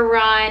liquor store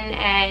run,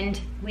 and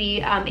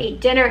we ate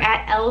dinner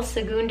at El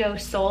Segundo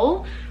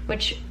Sol,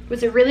 which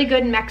was a really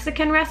good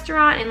Mexican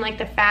restaurant in like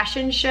the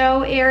fashion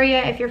show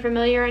area. If you're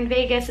familiar in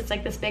Vegas, it's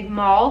like this big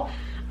mall.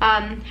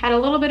 Had a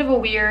little bit of a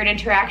weird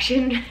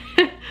interaction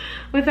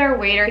with our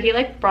waiter. He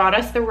like brought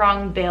us the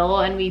wrong bill,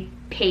 and we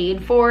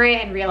paid for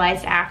it and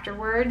realized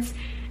afterwards,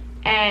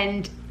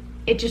 and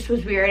it just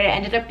was weird. It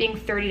ended up being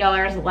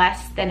 $30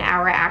 less than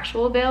our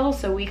actual bill,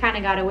 so we kind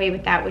of got away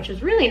with that, which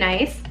was really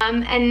nice.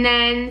 And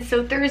then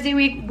so Thursday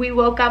we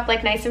woke up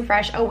like nice and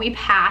fresh. Oh, we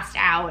passed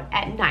out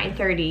at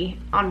 9:30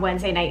 on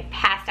Wednesday night.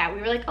 Passed out.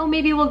 We were like, oh,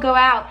 maybe we'll go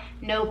out.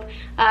 Nope.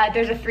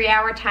 There's a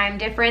 3-hour time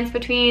difference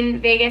between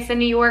Vegas and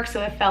New York,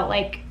 so it felt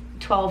like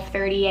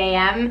 12:30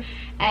 a.m.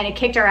 and it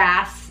kicked our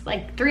ass.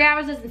 Like 3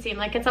 hours doesn't seem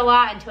like it's a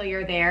lot until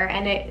you're there,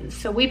 and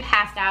so we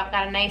passed out,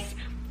 got a nice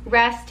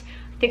rest.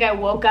 I think I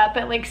woke up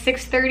at like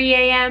 6:30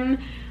 a.m.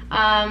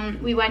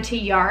 We went to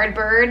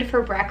Yardbird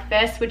for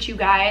breakfast, which, you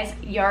guys,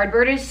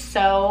 Yardbird is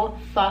so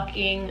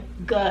fucking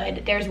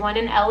good. There's one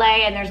in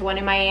LA and there's one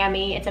in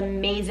Miami. It's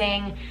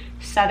amazing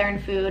Southern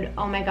food.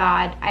 Oh my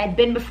God. I had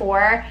been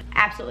before,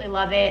 absolutely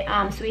love it.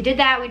 So we did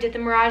that. We did the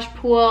Mirage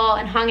pool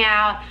and hung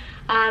out.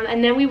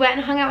 And then we went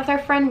and hung out with our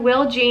friend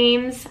Will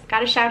James.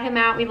 Gotta shout him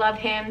out. We love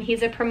him.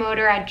 He's a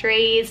promoter at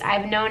Dre's.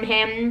 I've known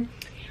him.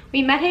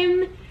 We met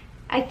him,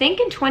 I think,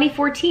 in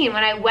 2014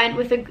 when I went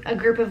with a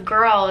group of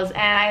girls, and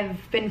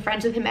I've been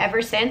friends with him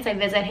ever since. I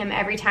visit him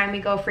every time we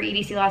go for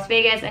EDC Las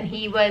Vegas, and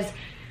he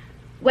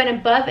went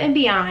above and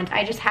beyond.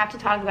 I just have to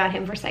talk about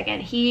him for a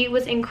second. He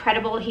was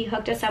incredible. He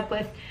hooked us up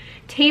with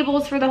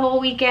tables for the whole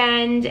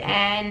weekend,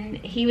 and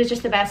he was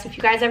just the best. If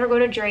you guys ever go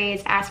to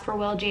Dre's, ask for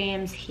Will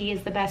James. He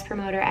is the best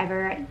promoter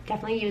ever.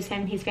 Definitely use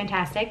him. He's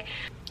fantastic.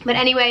 But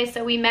anyway,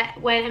 so we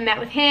went and met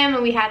with him,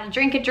 and we had a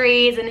drink at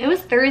Dre's, and it was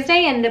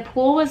Thursday, and the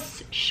pool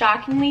was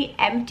shockingly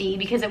empty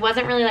because it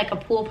wasn't really like a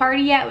pool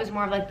party yet. It was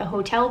more of like the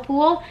hotel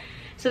pool.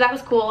 So that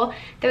was cool.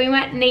 Then we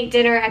went and ate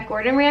dinner at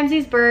Gordon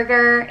Ramsay's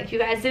Burger. If you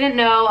guys didn't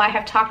know, I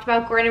have talked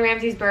about Gordon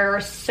Ramsay's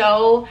Burger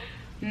so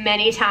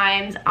many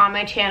times on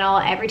my channel.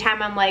 Every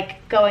time I'm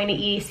like going to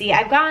EDC,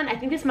 I've gone, I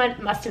think this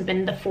must have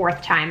been the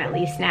 4th time at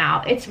least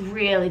now. It's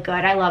really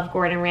good. I love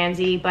Gordon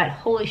Ramsay, but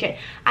holy shit.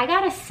 I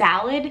got a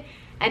salad,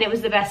 and it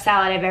was the best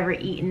salad I've ever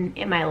eaten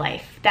in my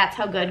life. That's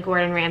how good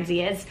Gordon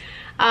Ramsay is.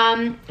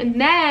 And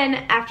then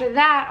after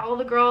that, all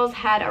the girls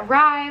had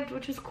arrived,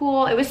 which was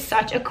cool. It was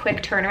such a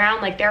quick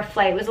turnaround. Like their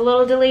flight was a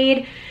little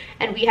delayed,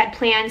 and we had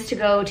plans to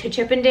go to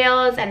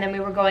Chippendales, and then we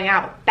were going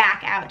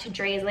back out to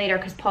Dre's later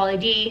because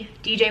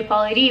DJ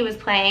Pauly D was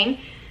playing.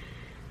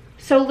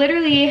 So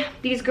literally,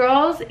 these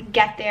girls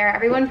get there.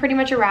 Everyone pretty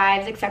much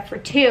arrives except for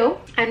 2.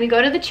 And we go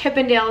to the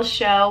Chippendales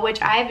show,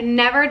 which I've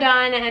never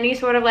done any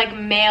sort of like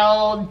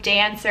male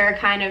dancer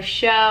kind of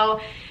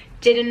show.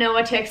 Didn't know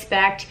what to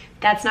expect.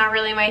 That's not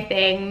really my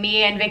thing.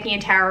 Me and Vicky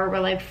and Tara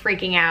were like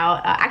freaking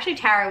out. Actually,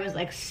 Tara was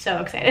like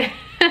so excited.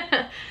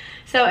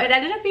 So it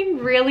ended up being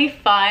really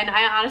fun.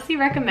 I honestly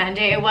recommend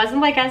it. It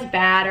wasn't like as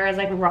bad or as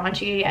like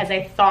raunchy as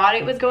I thought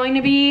it was going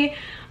to be.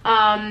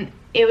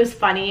 It was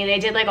funny. They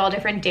did like all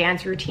different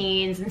dance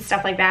routines and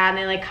stuff like that, and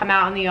they like come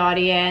out in the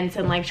audience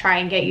and like try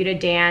and get you to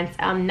dance.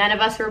 None of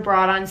us were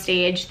brought on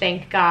stage,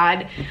 thank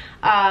God,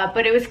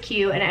 but it was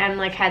cute, and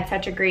like had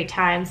such a great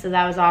time, so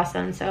that was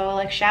awesome. So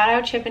like shout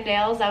out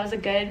Chippendales. That was a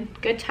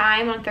good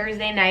time on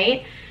Thursday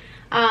night.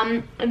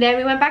 And then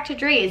we went back to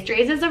Dre's.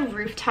 Dre's is a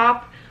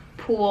rooftop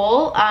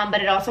pool,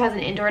 but it also has an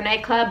indoor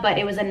nightclub, but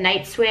it was a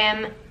night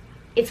swim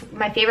It's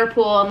my favorite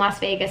pool in Las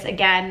Vegas.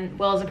 Again,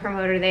 Will's a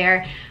promoter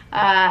there.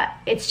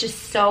 It's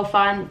just so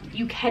fun.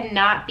 You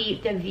cannot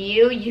beat the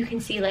view. You can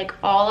see like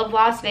all of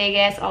Las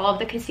Vegas, all of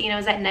the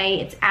casinos at night.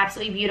 It's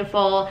absolutely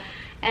beautiful.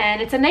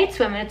 And it's a night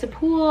swim, and it's a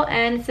pool,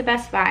 and it's the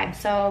best vibe.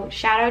 So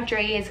shout out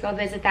Dre's, go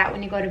visit that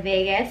when you go to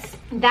Vegas.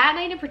 That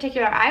night in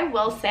particular, I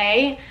will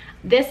say,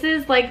 this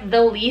is like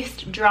the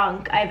least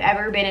drunk I've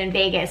ever been in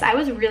Vegas. I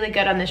was really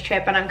good on this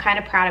trip, and I'm kind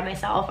of proud of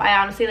myself. I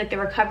honestly, like, the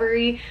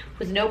recovery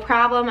was no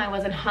problem. I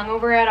wasn't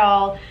hungover at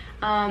all.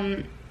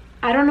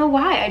 I don't know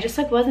why. I just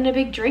like wasn't a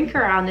big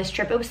drinker on this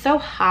trip. It was so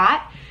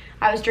hot.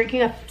 I was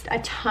drinking a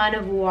ton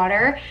of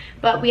water,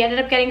 but we ended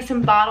up getting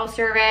some bottle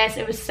service.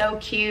 It was so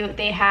cute.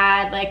 They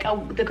had like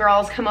the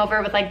girls come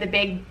over with like the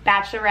big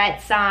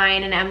bachelorette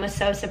sign, and Em was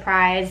so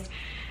surprised.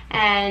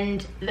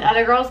 And the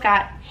other girls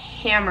got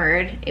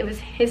hammered. It was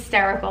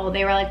hysterical.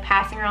 They were like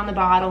passing around the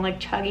bottle, like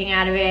chugging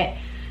out of it.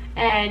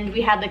 And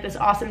we had like this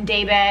awesome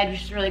day bed,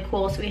 which is really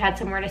cool. So we had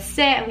somewhere to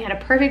sit, and we had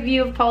a perfect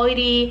view of Pauly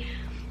D.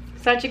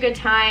 Such a good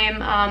time.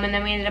 And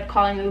then we ended up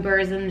calling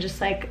Ubers, and just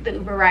like the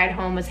Uber ride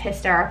home was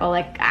hysterical.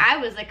 Like I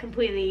was like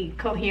completely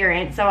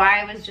coherent, so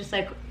I was just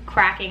like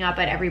cracking up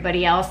at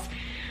everybody else.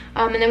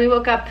 And then we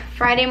woke up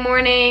Friday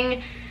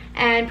morning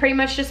and pretty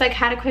much just like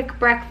had a quick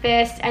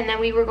breakfast, and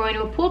then we were going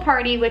to a pool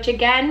party, which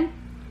again,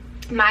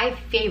 my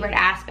favorite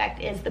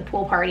aspect is the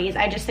pool parties.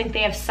 I just think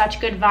they have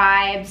such good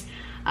vibes.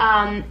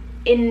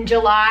 In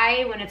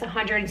July, when it's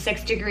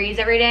 106 degrees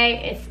every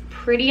day, it's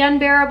pretty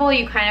unbearable.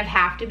 You kind of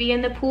have to be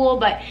in the pool.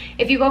 But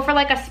if you go for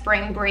like a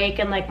spring break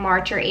in like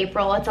March or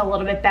April, it's a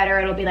little bit better.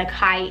 It'll be like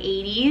high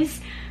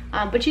 80s.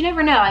 But you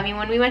never know. I mean,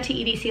 when we went to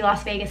EDC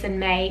Las Vegas in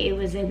May, it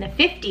was in the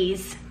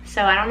 50s.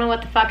 So I don't know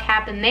what the fuck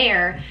happened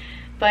there.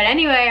 But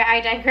anyway,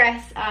 I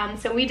digress.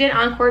 So we did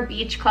Encore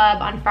Beach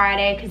Club on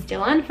Friday because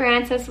Dylan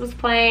Francis was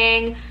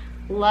playing.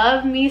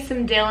 Love me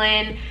some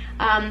Dylan.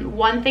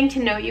 One thing to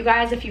note, you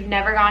guys, if you've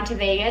never gone to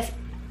Vegas,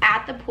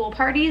 at the pool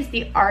parties,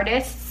 the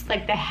artists,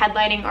 like the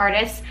headlining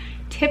artists,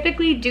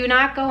 typically do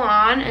not go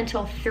on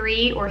until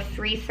 3 or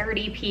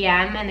 3:30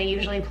 p.m. and they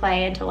usually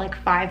play until like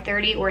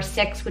 5:30 or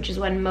 6, which is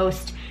when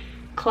most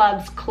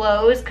clubs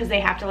close because they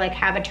have to like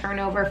have a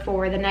turnover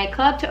for the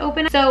nightclub to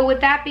open. So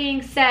with that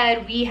being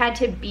said, we had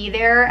to be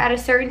there at a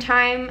certain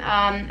time.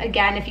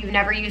 Again, if you've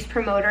never used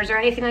promoters or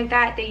anything like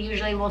that, they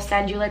usually will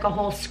send you like a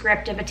whole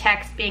script of a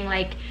text being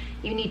like,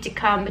 you need to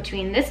come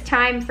between this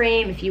time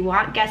frame if you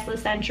want guest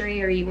list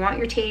entry or you want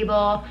your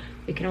table.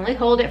 We can only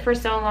hold it for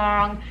so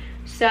long.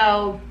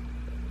 So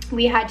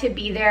we had to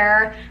be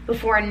there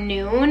before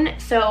noon.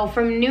 So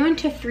from noon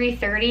to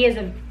 3:30 is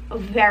a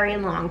very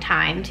long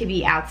time to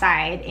be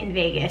outside in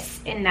Vegas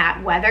in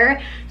that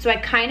weather. So I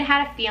kind of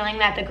had a feeling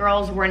that the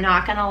girls were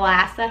not gonna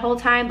last that whole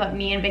time, but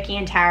me and Vicky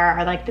and Tara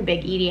are like the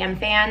big EDM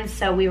fans.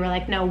 So we were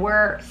like, no,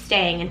 we're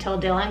staying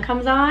until Dylan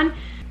comes on.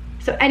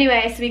 So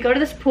anyway, so we go to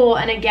this pool,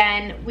 and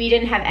again, we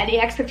didn't have any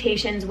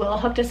expectations. Will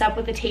hooked us up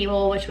with a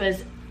table, which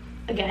was,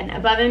 again,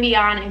 above and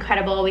beyond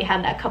incredible. We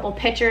had a couple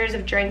pitchers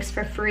of drinks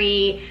for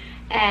free,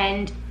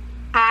 and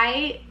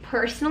I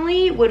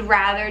personally would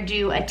rather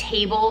do a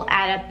table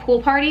at a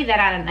pool party than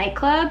at a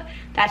nightclub.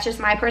 That's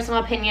just my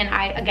personal opinion.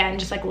 I, again,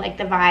 just like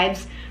the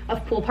vibes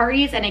of pool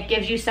parties, and it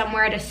gives you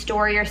somewhere to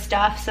store your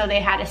stuff. So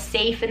they had a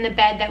safe in the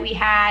bed that we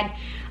had.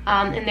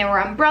 And there were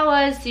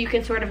umbrellas, so you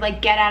could sort of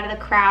like get out of the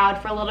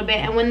crowd for a little bit.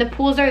 And when the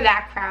pools are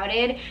that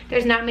crowded,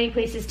 there's not many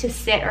places to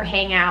sit or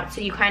hang out, so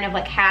you kind of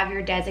like have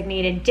your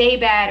designated day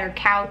bed or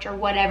couch or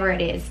whatever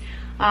it is.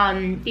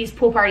 These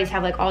pool parties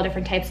have like all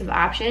different types of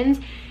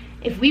options.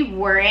 If we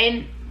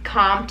weren't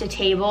comped a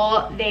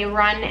table, they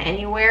run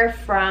anywhere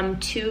from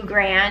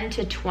 $2,000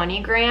 to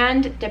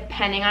 $20,000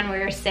 depending on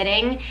where you're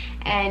sitting,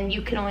 and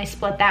you can only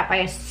split that by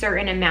a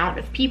certain amount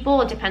of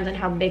people. It depends on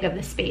how big of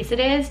the space it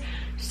is.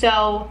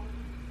 So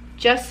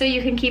just so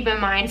you can keep in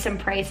mind some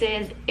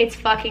prices, it's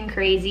fucking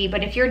crazy.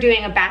 But if you're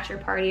doing a bachelor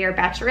party or a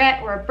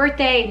bachelorette or a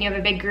birthday and you have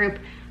a big group,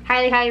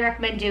 highly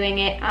recommend doing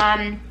it.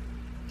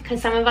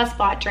 Because some of us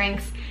bought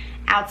drinks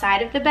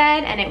outside of the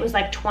bed, and it was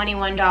like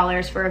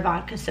 $21 for a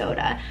vodka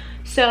soda.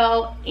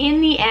 So in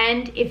the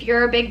end, if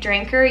you're a big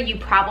drinker, you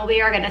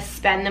probably are gonna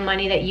spend the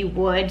money that you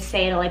would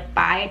say to like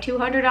buy a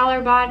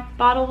 $200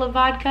 bottle of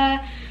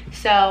vodka.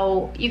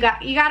 So you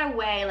gotta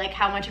weigh like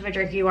how much of a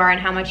drinker you are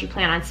and how much you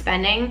plan on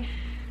spending.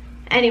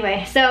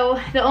 Anyway, so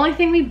the only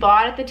thing we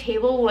bought at the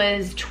table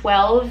was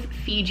 12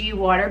 Fiji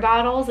water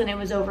bottles, and it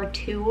was over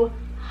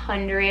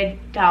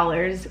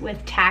 $200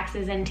 with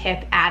taxes and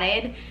tip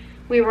added.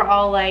 We were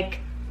all like,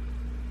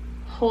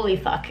 holy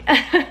fuck.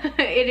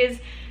 It is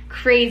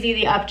crazy,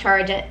 the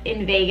upcharge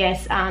in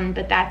Vegas,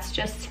 but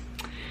that's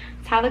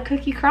how the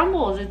cookie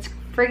crumbles. It's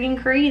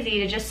friggin'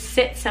 crazy to just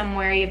sit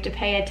somewhere. You have to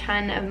pay a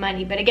ton of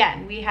money. But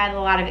again, we had a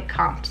lot of it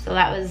comped, so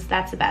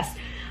that's the best.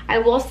 I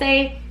will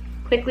say,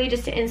 quickly,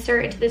 just to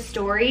insert into this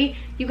story,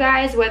 you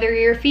guys, whether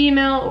you're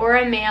female or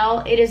a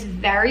male, it is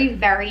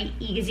very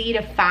easy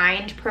to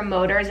find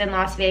promoters in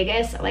Las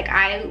Vegas. Like,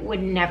 I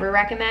would never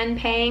recommend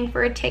paying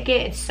for a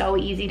ticket. It's so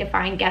easy to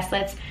find guest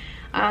lists.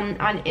 On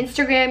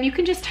Instagram, you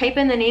can just type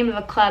in the name of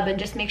a club and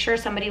just make sure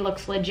somebody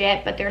looks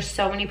legit, but there's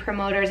so many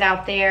promoters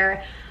out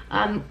there.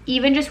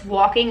 Even just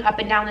walking up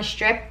and down the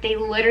strip, they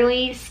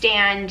literally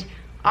stand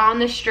on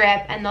the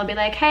strip and they'll be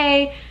like,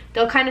 hey,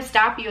 they'll kind of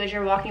stop you as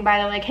you're walking by.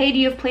 They're like, hey, do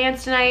you have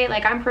plans tonight?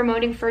 Like, I'm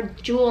promoting for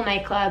Jewel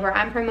nightclub, or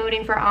I'm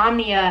promoting for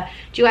Omnia.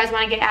 Do you guys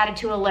want to get added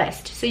to a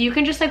list? So you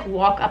can just like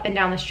walk up and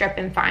down the strip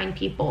and find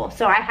people.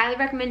 So I highly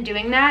recommend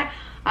doing that.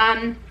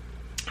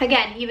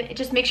 Again, even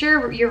just make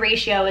sure your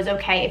ratio is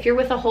okay. If you're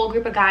with a whole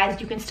group of guys,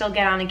 you can still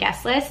get on a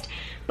guest list.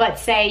 But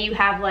say you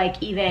have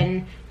like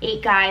even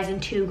 8 guys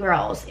and 2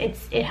 girls,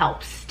 it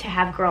helps to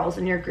have girls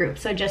in your group.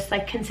 So just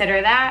like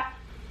consider that.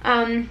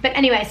 But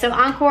anyway, so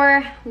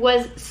Encore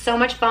was so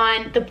much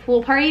fun. The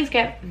pool parties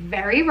get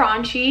very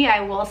raunchy,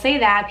 I will say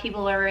that.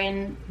 People are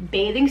in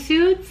bathing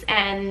suits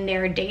and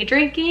they're day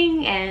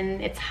drinking,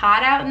 and it's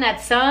hot out in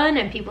that sun,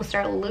 and people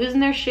start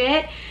losing their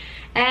shit.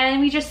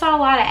 And we just saw a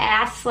lot of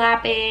ass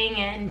slapping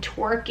and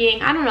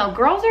twerking. I don't know,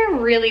 girls are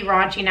really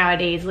raunchy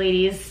nowadays,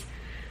 ladies.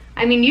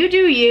 I mean, you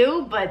do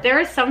you, but there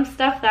is some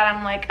stuff that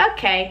I'm like,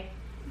 okay,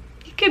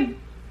 you could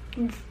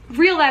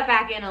reel that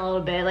back in a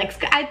little bit. Like,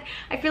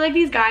 I feel like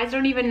these guys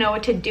don't even know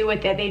what to do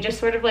with it. They just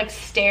sort of like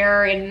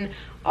stare in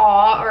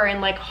awe or in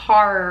like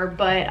horror,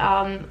 but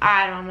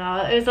I don't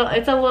know.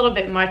 It's a little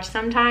bit much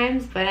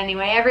sometimes, but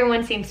anyway,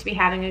 everyone seems to be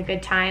having a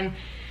good time.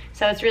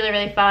 So it's really,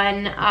 really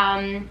fun.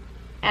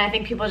 And I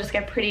think people just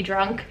get pretty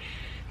drunk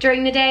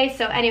during the day.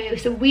 So anyway,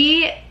 so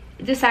we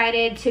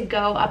decided to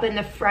go up in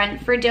the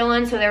front for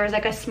Dylan. So there was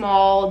like a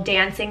small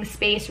dancing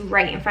space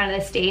right in front of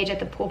the stage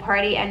at the pool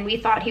party, and we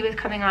thought he was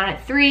coming on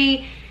at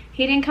 3.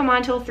 He didn't come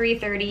on till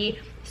 3:30.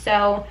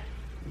 So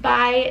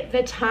by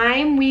the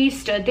time we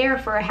stood there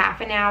for a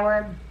half an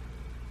hour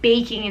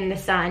baking in the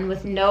sun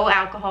with no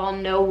alcohol,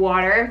 no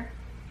water,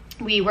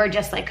 we were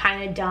just like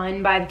kind of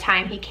done by the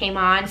time he came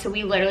on. So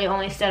we literally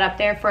only stood up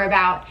there for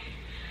about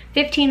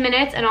 15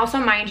 minutes. And also,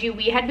 mind you,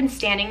 we had been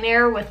standing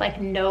there with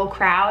like no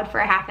crowd for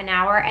a half an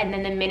hour, and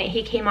then the minute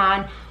he came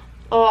on,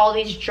 all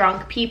these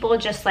drunk people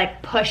just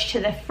like pushed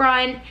to the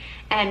front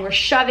and were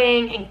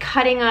shoving and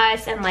cutting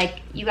us. And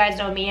like, you guys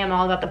know me, I'm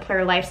all about the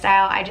player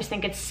lifestyle. I just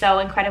think it's so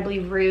incredibly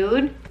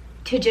rude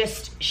to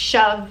just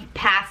shove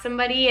past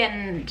somebody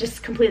and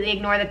just completely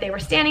ignore that they were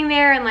standing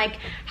there. And like,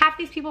 half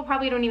these people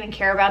probably don't even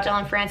care about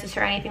Dylan Francis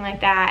or anything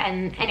like that.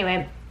 And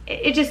anyway,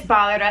 it just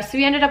bothered us. So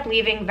we ended up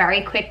leaving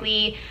very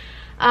quickly.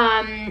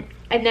 And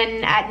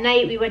then at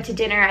night we went to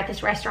dinner at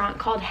this restaurant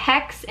called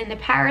Hex in the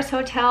Paris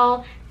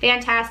Hotel.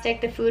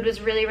 Fantastic. The food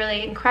was really,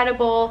 really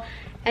incredible.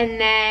 And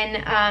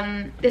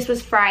then this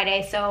was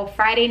Friday. So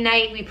Friday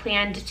night we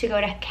planned to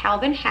go to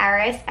Calvin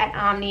Harris at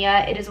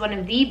Omnia. It is one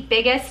of the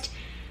biggest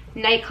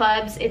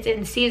nightclubs. It's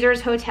in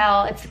Caesars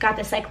Hotel. It's got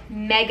this like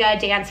mega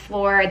dance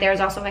floor. There's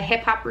also a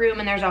hip hop room,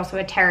 and there's also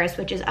a terrace,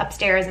 which is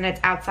upstairs and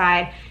it's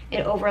outside.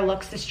 It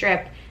overlooks the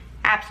strip.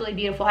 Absolutely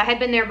beautiful. I had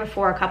been there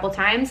before a couple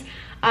times.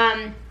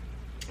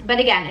 But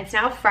again, it's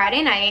now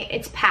Friday night.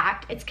 It's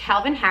packed. It's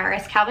Calvin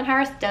Harris. Calvin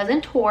Harris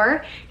doesn't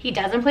tour. He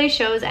doesn't play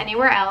shows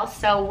anywhere else.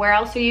 So where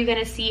else are you going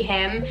to see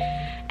him?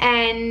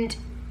 And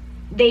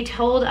they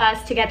told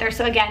us to get there.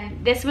 So again,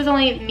 this was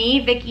only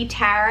me, Vicky,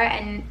 Tara,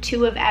 and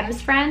 2 of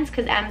M's friends,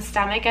 because M's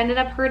stomach ended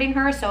up hurting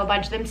her. So a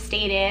bunch of them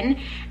stayed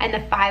in, and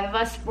the 5 of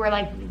us were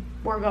like,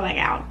 we're going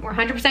out. We're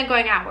 100%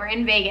 going out. We're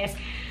in Vegas.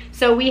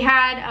 So we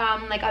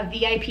had like a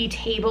VIP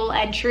table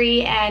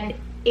entry, and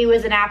it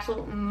was an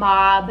absolute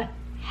mob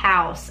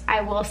house.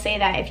 I will say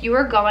that if you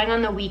were going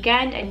on the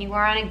weekend and you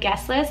were on a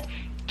guest list,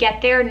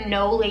 get there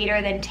no later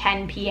than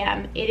 10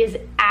 p.m. It is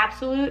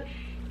absolute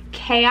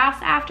chaos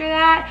after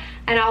that.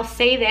 And I'll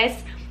say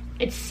this,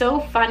 it's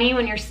so funny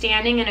when you're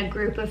standing in a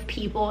group of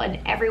people and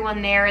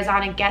everyone there is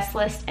on a guest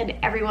list and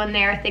everyone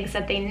there thinks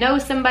that they know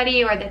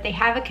somebody or that they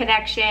have a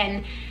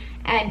connection,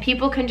 and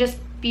people can just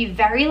be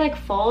very like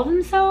full of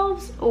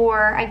themselves,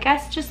 or I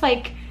guess just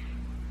like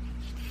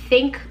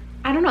think,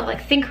 I don't know,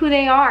 like think who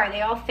they are.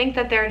 They all think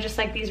that they're just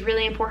like these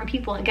really important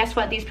people, and guess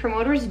what? These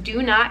promoters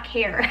do not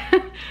care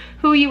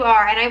who you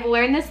are. And I've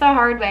learned this the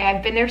hard way.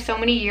 I've been there so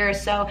many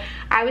years. So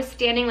I was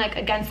standing like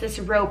against this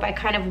rope. I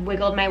kind of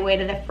wiggled my way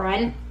to the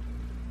front,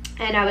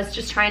 and I was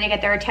just trying to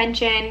get their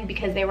attention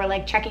because they were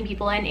like checking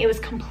people in. It was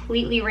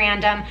completely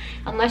random.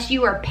 Unless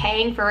you were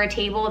paying for a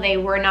table, they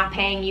were not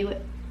paying you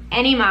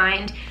any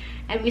mind.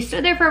 And we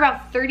stood there for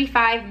about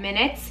 35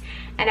 minutes,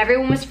 and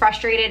everyone was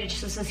frustrated. It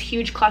just was this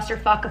huge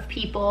clusterfuck of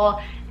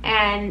people.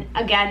 And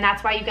again,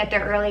 that's why you get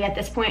there early. At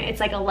this point, it's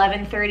like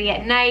 11:30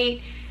 at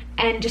night,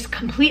 and just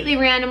completely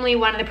randomly,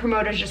 one of the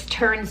promoters just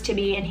turns to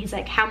me and he's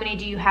like, how many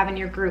do you have in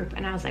your group?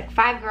 And I was like,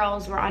 5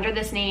 girls. We're under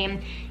this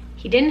name.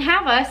 He didn't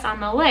have us on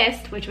the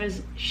list, which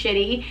was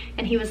shitty.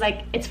 And he was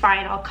like, it's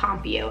fine, I'll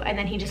comp you. And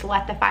then he just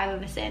let the 5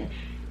 of us in.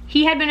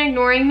 He had been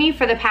ignoring me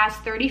for the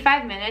past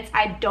 35 minutes.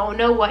 I don't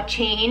know what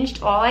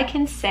changed. All I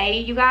can say,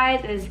 you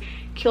guys, is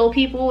kill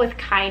people with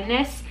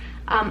kindness.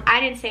 I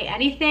didn't say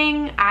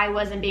anything. I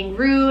wasn't being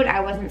rude.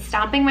 I wasn't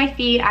stomping my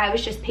feet. I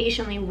was just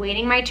patiently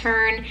waiting my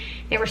turn.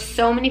 There were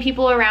so many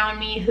people around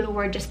me who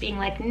were just being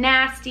like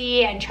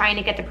nasty and trying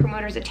to get the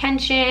promoter's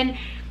attention.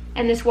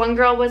 And this one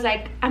girl was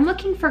like, I'm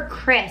looking for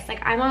Chris.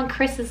 Like, I'm on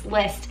Chris's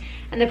list.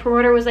 And the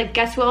promoter was like,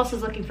 guess who else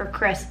is looking for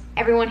Chris?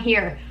 Everyone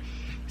here.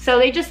 So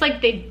they just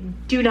like, they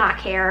do not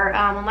care.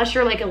 Unless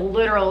you're like a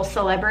literal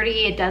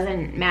celebrity, it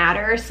doesn't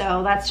matter.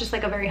 So that's just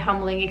like a very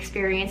humbling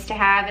experience to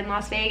have in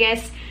Las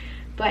Vegas.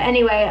 But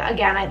anyway,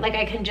 again,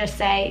 I can just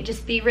say,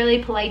 just be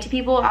really polite to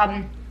people.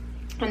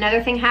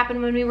 Another thing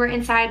happened when we were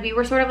inside. We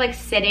were sort of like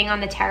sitting on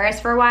the terrace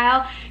for a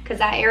while because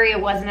that area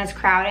wasn't as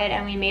crowded,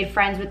 and we made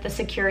friends with the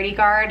security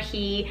guard.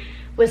 He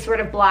was sort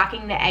of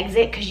blocking the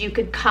exit because you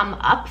could come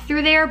up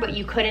through there, but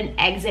you couldn't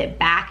exit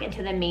back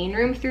into the main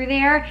room through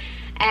there.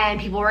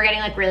 And people were getting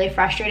like really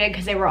frustrated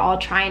because they were all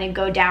trying to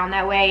go down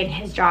that way, and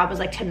his job was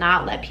like to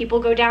not let people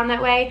go down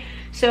that way.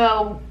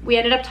 So we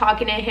ended up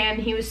talking to him.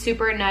 He was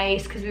super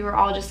nice because we were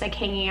all just like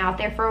hanging out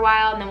there for a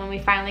while. And then when we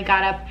finally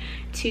got up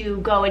to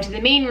go into the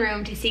main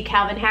room to see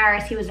Calvin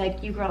Harris, he was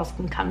like, you girls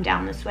can come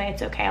down this way.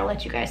 It's okay. I'll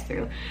let you guys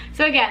through.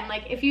 So again,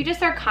 like if you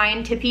just are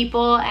kind to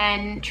people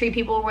and treat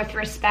people with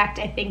respect,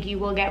 I think you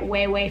will get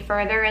way, way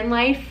further in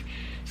life.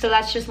 So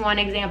that's just one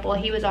example.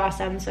 He was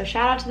awesome. So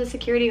shout out to the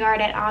security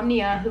guard at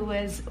Omnia who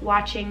was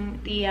watching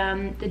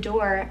the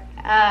door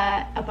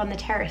up on the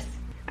terrace.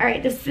 All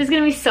right, this is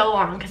gonna be so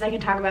long because I can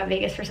talk about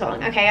Vegas for so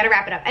long. Okay, I gotta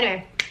wrap it up.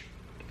 Anyway,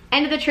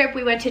 end of the trip,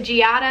 we went to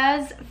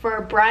Giada's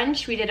for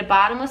brunch. We did a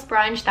bottomless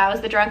brunch. That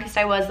was the drunkest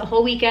I was the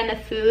whole weekend. The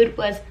food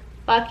was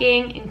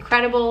fucking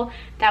incredible.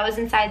 That was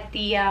inside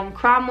the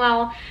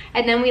Cromwell.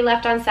 And then we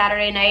left on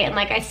Saturday night, and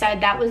like I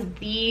said, that was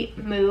the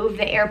move.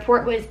 The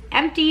airport was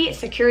empty.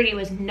 Security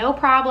was no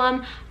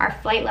problem. Our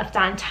flight left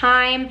on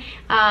time.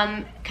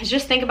 Because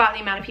just think about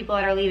the amount of people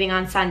that are leaving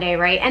on Sunday,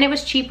 right? And it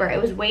was cheaper.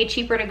 It was way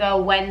cheaper to go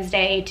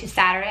Wednesday to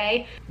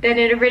Saturday than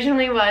it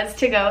originally was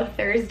to go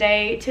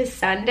Thursday to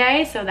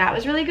Sunday. So that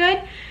was really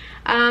good.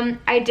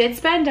 I did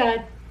spend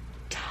a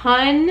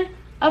ton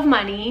of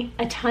money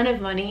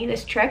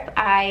this trip.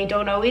 I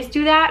don't always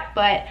do that,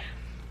 but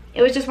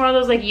it was just one of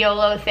those like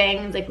YOLO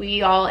things. Like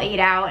we all ate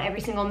out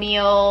every single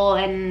meal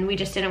and we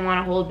just didn't want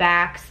to hold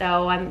back.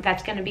 So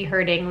that's going to be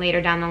hurting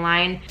later down the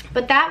line.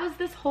 But that was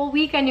this whole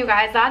weekend, you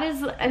guys. That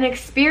is an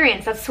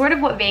experience. That's sort of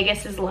what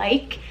Vegas is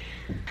like.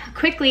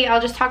 Quickly, I'll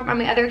just talk about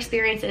my other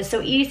experiences.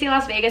 So EDC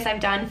Las Vegas, I've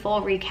done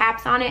full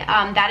recaps on it.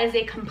 That is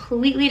a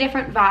completely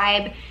different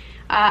vibe.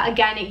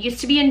 Again, it used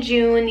to be in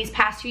June. These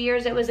past few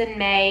years, it was in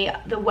May.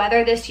 The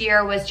weather this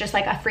year was just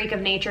like a freak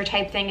of nature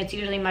type thing. It's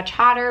usually much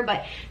hotter,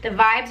 but the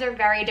vibes are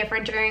very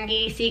different during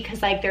EDC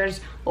because like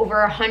there's over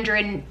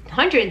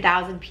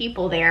 100,000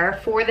 people there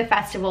for the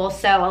festival.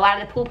 So a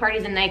lot of the pool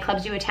parties and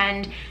nightclubs you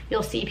attend,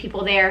 you'll see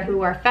people there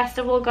who are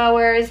festival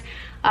goers.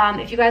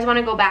 If you guys want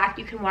to go back,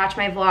 you can watch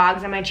my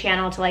vlogs on my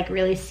channel to like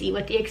really see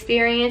what the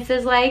experience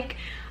is like.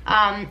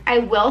 I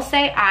will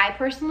say I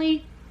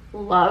personally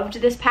loved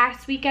this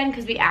past weekend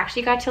because we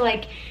actually got to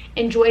like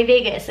enjoy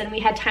Vegas, and we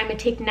had time to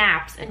take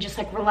naps and just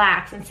like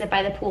relax and sit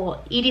by the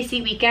pool.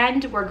 EDC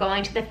weekend, we're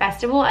going to the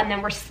festival and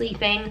then we're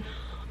sleeping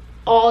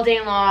all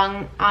day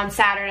long on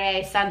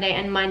Saturday, Sunday,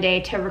 and Monday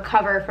to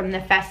recover from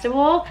the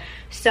festival.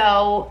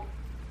 So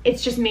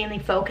it's just mainly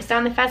focused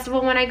on the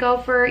festival when I go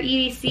for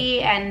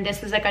EDC, and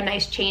this was like a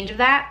nice change of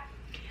that.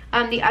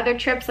 The other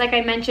trips, like I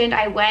mentioned,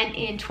 I went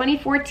in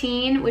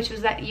 2014, which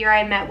was that year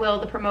I met Will,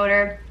 the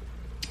promoter,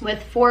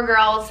 with 4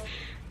 girls,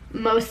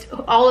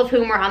 all of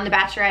whom were on the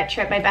Bachelorette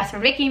trip. My best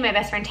friend Vicky, my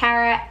best friend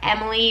Tara,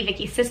 Emily,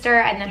 Vicky's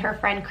sister, and then her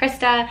friend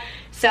Krista.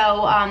 So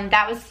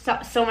that was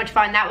so much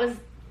fun. That was,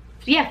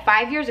 yeah,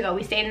 5 years ago.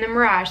 We stayed in the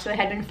Mirage. So it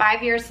had been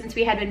 5 years since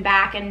we had been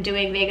back and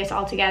doing Vegas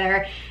all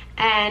together.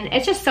 And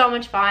it's just so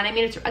much fun. I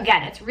mean,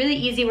 it's really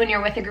easy when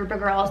you're with a group of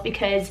girls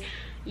because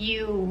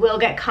you will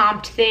get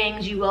comped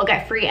things, you will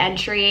get free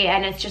entry,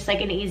 and it's just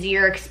like an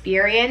easier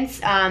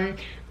experience.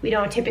 We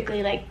don't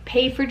typically like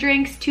pay for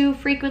drinks too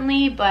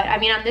frequently, but I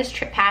mean on this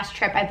past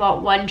trip, I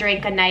bought 1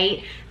 drink a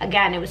night.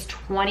 Again, it was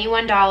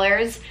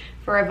 $21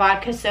 for a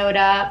vodka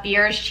soda.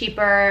 Beer is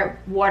cheaper.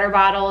 Water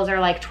bottles are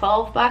like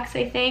 12 bucks,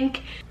 I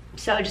think.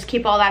 So just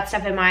keep all that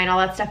stuff in mind. All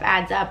that stuff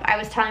adds up. I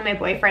was telling my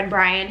boyfriend,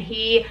 Brian,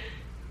 he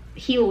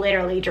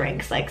literally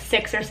drinks like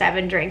 6 or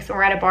 7 drinks. When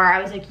we're at a bar,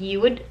 I was like,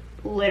 you would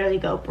literally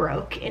go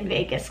broke in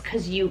Vegas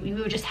because you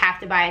would just have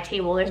to buy a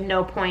table. There's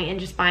no point in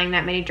just buying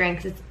that many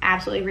drinks. It's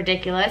absolutely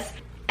ridiculous.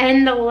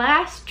 And the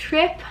last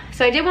trip,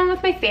 so I did one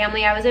with my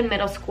family. I was in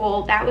middle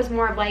school. That was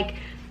more of like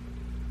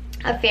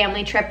a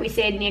family trip. We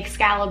stayed in the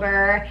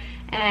Excalibur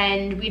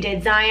and we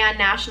did Zion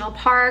National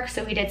Park.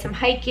 So we did some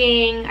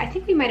hiking. I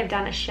think we might have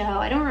done a show.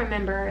 I don't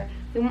remember.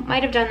 We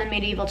might have done the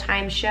Medieval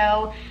Times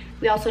show.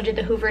 We also did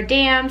the Hoover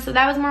Dam. So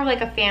that was more of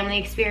like a family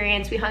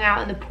experience. We hung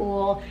out in the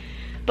pool.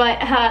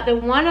 But the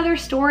one other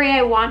story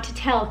I want to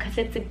tell, because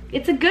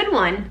it's a good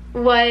one,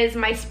 was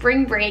my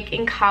spring break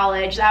in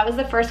college. That was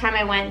the first time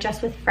I went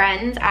just with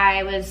friends.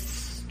 I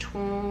was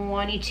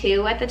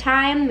 22 at the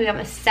time. We went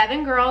with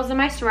 7 girls in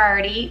my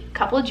sorority, a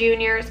couple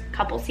juniors, a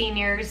couple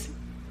seniors.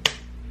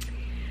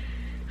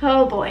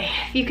 Oh boy,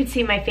 if you could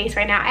see my face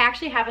right now. I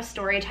actually have a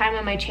story time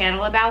on my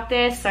channel about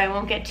this, so I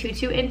won't get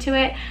too into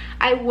it.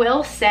 I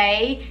will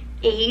say,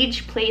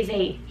 age plays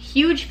a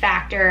huge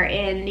factor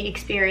in the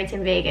experience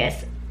in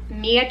Vegas.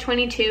 Me at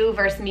 22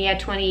 versus me at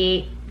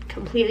 28,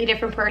 completely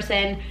different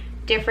person,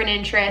 different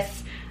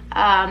interests.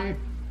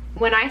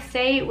 When I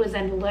say it was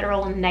a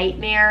literal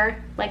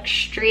nightmare, like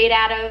straight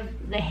out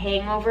of the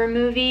Hangover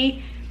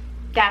movie,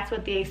 that's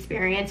what the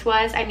experience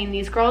was. I mean,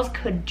 these girls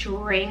could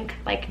drink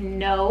like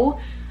no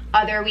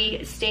other.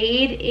 We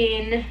stayed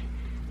in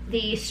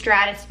the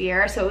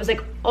Stratosphere, so it was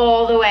like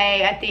all the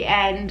way at the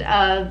end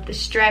of the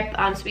strip,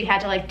 so we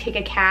had to like take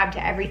a cab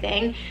to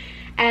everything,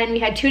 and we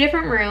had 2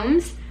 different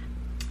rooms.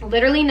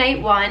 Literally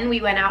night 1,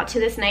 we went out to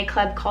this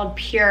nightclub called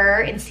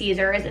Pure in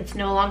Caesars. It's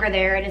no longer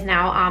there, it is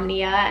now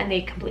Omnia, and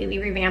they completely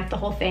revamped the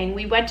whole thing.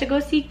 We went to go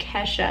see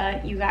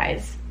Kesha, you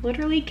guys,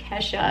 literally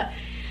Kesha,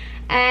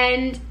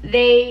 and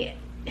they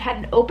had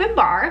an open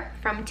bar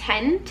from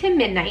 10 to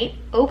midnight,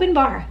 open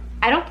bar.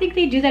 I don't think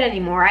they do that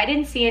anymore. I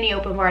didn't see any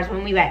open bars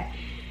when we went.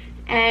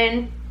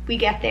 And we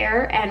get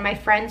there, and my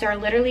friends are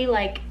literally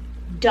like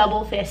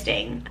double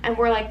fisting, and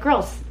we're like,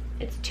 girls,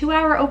 it's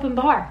 2-hour open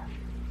bar.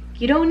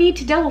 You don't need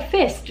to double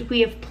fist.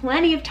 We have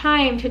plenty of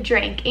time to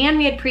drink, and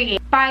we had pregame.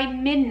 By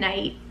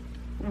midnight,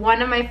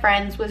 one of my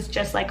friends was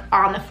just like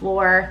on the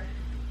floor,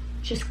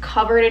 just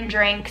covered in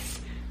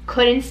drinks,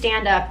 couldn't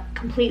stand up,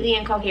 completely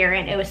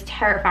incoherent. It was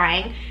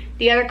terrifying.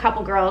 The other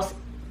couple girls,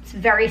 it's a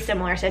very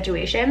similar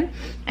situation,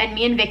 and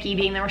me and Vicky,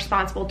 being the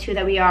responsible two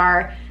that we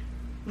are,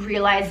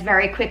 realized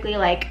very quickly,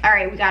 like, all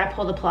right, we got to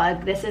pull the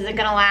plug. This isn't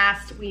gonna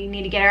last. We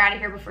need to get her out of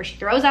here before she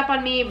throws up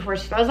on me, before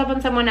she throws up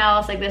on someone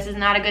else. Like, this is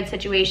not a good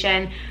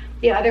situation.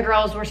 The other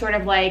girls were sort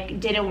of like,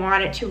 didn't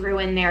want it to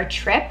ruin their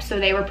trip, so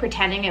they were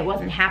pretending it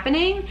wasn't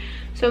happening.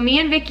 So me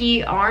and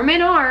Vicky, arm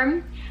in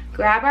arm,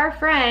 grab our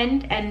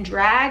friend and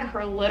drag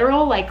her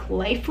literal like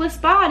lifeless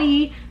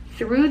body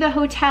through the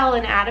hotel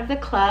and out of the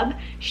club.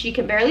 She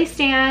could barely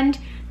stand.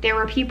 There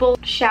were people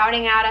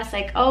shouting at us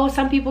like, oh,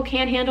 some people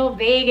can't handle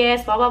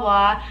Vegas, blah, blah,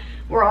 blah.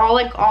 We're all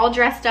like all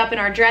dressed up in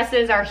our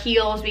dresses, our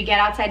heels. We get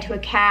outside to a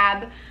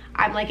cab.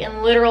 I'm like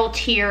in literal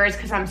tears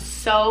because I'm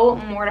so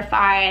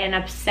mortified and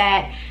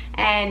upset.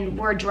 And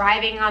we're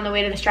driving on the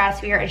way to the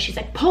Stratosphere, and she's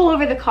like, pull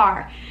over the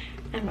car.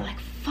 And we're like,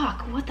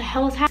 fuck, what the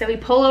hell is happening? So we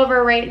pull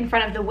over right in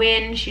front of the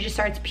Wynn. She just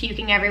starts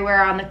puking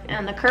everywhere on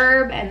the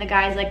curb, and the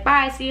guy's like,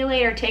 bye, see you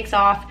later, takes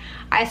off.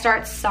 I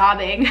start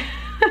sobbing.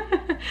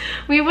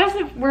 We must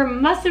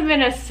have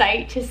been a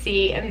sight to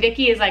see, and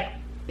Vicky is like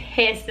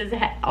pissed as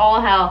all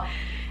hell.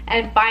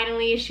 And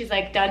finally she's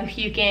like done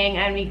puking,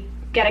 and we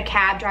get a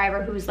cab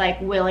driver who's like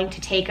willing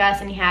to take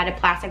us, and he had a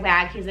plastic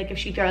bag. He's like, if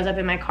she throws up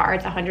in my car,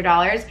 it's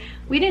 $100.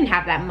 We didn't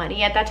have that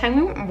money at that time.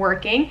 We weren't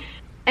working.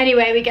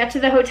 Anyway, we get to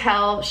the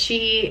hotel.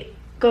 She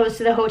goes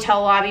to the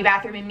hotel lobby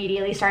bathroom,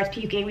 immediately starts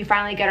puking. We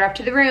finally get her up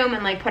to the room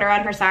and like put her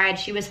on her side.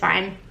 She was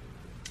fine.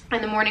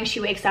 In the morning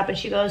she wakes up and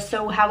she goes,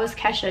 so how was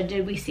Kesha?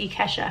 Did we see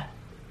Kesha?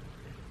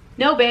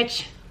 No,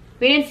 bitch.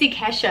 We didn't see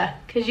Kesha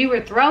because you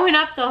were throwing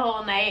up the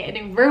whole night and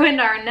it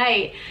ruined our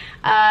night.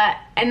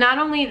 And not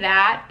only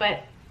that,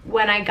 but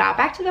when I got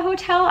back to the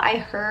hotel, I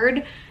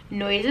heard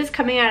noises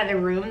coming out of the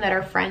room that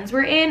our friends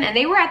were in, and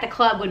they were at the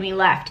club when we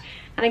left.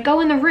 And I go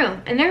in the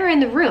room, and they were in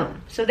the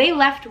room. So they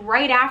left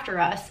right after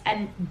us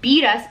and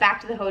beat us back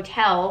to the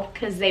hotel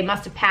because they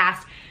must have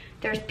passed.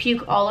 There's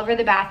puke all over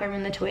the bathroom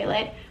and the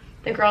toilet.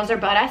 The girls are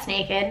butt-ass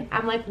naked.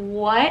 I'm like,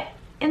 what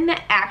in the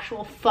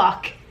actual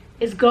fuck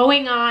is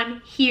going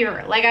on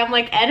here? Like, I'm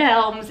like Ed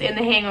Helms in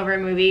the Hangover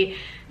movie.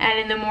 And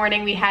in the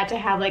morning we had to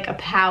have like a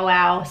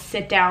powwow,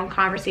 sit down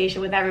conversation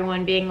with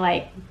everyone being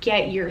like,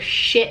 get your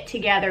shit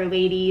together,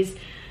 ladies.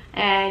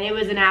 And it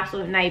was an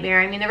absolute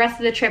nightmare. I mean, the rest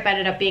of the trip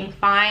ended up being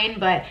fine,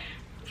 but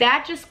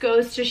that just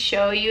goes to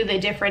show you the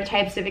different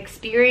types of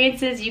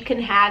experiences you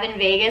can have in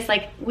Vegas.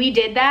 Like, we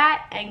did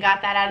that and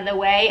got that out of the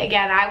way.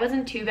 Again, I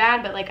wasn't too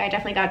bad, but like I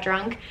definitely got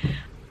drunk.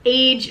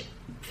 Age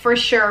for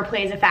sure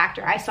plays a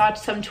factor. I saw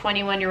some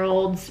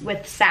 21-year-olds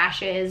with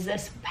sashes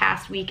this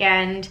past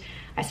weekend.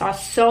 I saw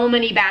so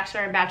many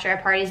bachelor and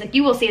bachelorette parties. Like,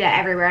 you will see that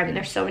everywhere. I mean,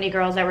 there's so many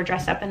girls that were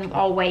dressed up in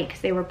all white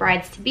because they were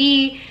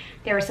brides-to-be.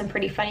 There were some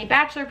pretty funny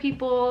bachelor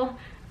people.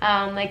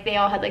 Like, they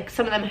all had, like,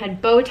 some of them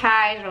had bow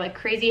ties or like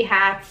crazy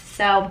hats.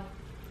 So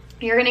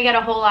you're gonna get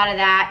a whole lot of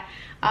that.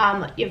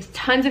 You have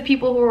tons of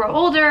people who are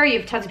older. You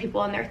have tons of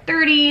people in their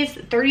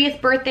 30s,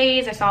 30th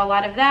birthdays. I saw a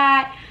lot of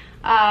that.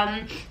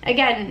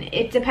 Again,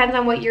 it depends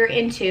on what you're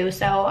into.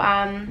 So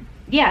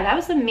yeah, that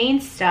was the main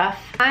stuff.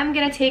 I'm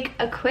gonna take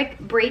a quick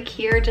break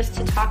here just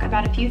to talk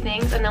about a few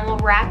things, and then we'll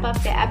wrap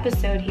up the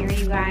episode here,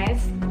 you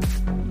guys.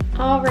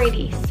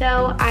 Alrighty,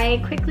 so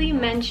I quickly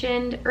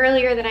mentioned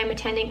earlier that I'm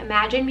attending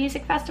Imagine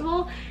Music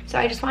Festival, so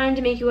I just wanted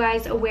to make you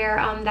guys aware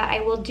that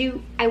I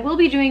will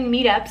be doing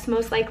meetups,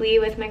 most likely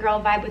with my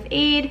girl Vibe with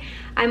Aid.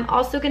 I'm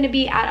also going to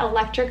be at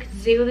Electric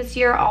Zoo this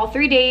year, all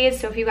 3 days,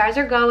 so if you guys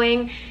are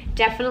going,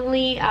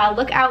 definitely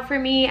look out for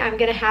me. I'm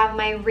going to have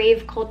my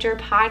Rave Culture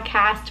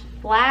podcast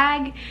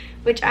flag,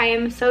 which I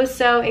am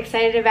so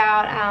excited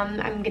about.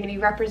 I'm going to be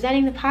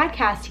representing the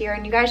podcast here,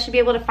 and you guys should be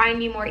able to find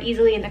me more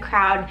easily in the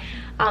crowd.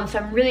 So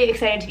I'm really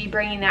excited to be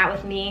bringing that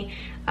with me.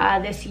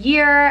 this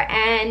year.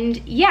 And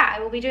yeah,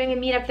 I will be doing a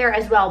meetup there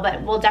as well,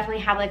 but we'll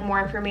definitely have like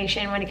more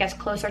information when it gets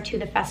closer to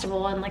the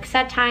festival and like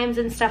set times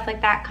and stuff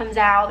like that comes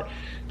out.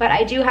 But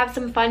I do have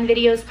some fun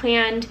videos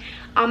planned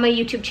on my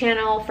YouTube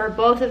channel for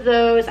both of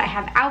those. I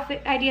have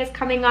outfit ideas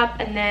coming up,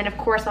 and then of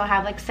course I'll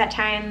have like set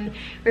time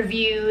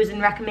reviews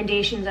and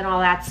recommendations and all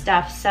that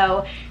stuff.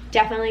 So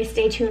definitely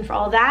stay tuned for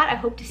all that. I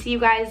hope to see you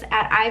guys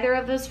at either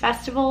of those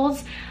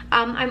festivals.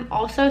 I'm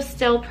also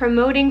still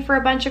promoting for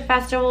a bunch of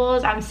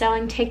festivals. I'm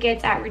selling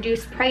tickets at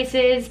reduced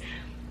prices,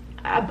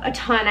 a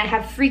ton. I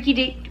have Freaky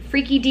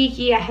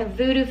Deaky, I have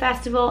Voodoo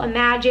Festival,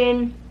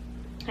 Imagine,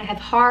 I have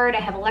Hard, I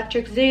have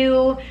Electric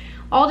Zoo,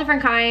 all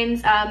different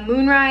kinds.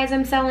 Moonrise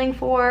I'm selling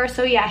for.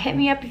 So yeah, hit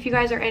me up if you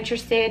guys are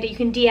interested. You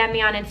can DM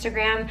me on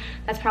Instagram.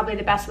 That's probably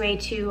the best way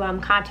to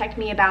contact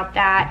me about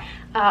that.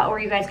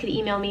 Or you guys could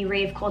email me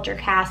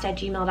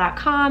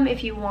raveculturecast@gmail.com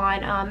if you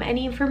want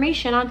any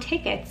information on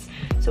tickets.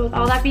 So with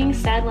all that being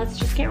said, let's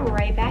just get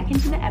right back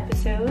into the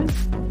episode.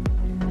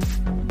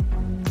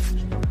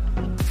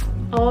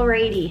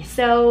 Alrighty,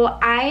 so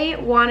I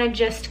want to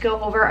just go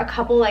over a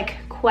couple like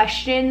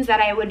questions that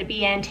I would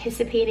be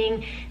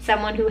anticipating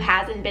someone who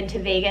hasn't been to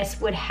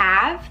Vegas would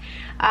have,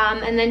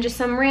 and then just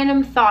some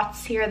random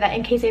thoughts here that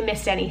in case I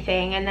missed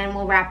anything, and then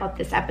we'll wrap up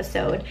this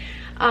episode.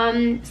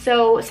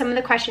 So some of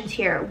the questions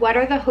here: what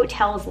are the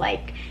hotels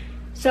like?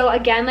 So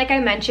again, like I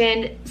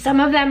mentioned, some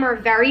of them are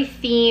very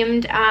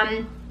themed.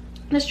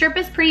 The Strip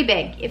is pretty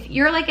big. If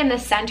you're like in the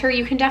center,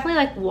 you can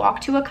definitely like walk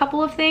to a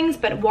couple of things,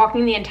 but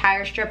walking the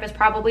entire Strip is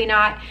probably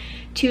not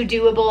too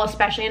doable,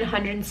 especially in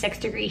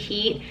 106-degree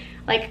heat.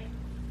 Like,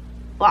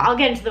 well, I'll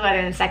get into the weather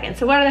in a second.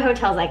 So what are the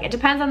hotels like? It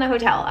depends on the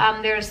hotel.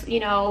 There's, you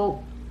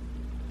know,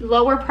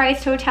 lower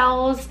priced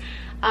hotels,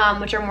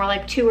 which are more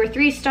like 2 or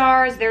 3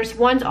 stars. There's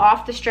ones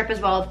off the Strip as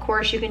well. Of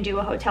course, you can do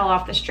a hotel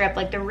off the Strip,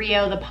 like the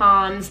Rio, the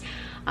Palms,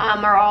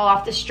 are all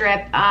off the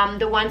Strip.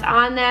 The ones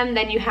on them,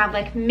 then you have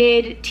like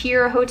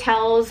mid-tier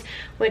hotels,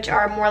 which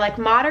are more like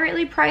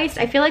moderately priced.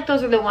 I feel like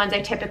those are the ones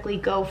I typically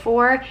go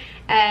for.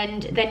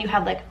 And then you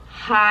have like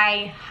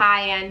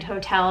high-end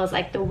hotels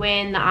like the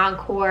Wynn, the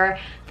Encore,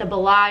 the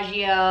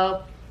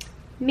Bellagio,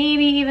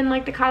 maybe even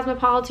like the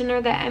Cosmopolitan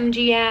or the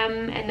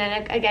MGM. And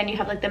then again, you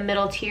have like the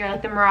middle tier,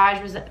 like the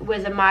Mirage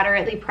was a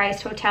moderately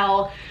priced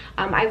hotel.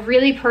 I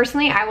really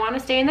personally, I want to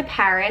stay in the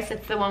Paris.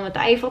 It's the one with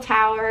the Eiffel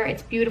Tower.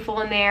 It's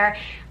beautiful in there.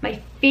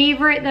 My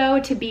favorite though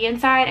to be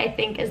inside, I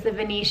think, is the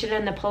Venetian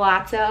and the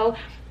Palazzo.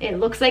 It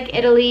looks like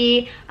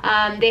Italy.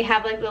 They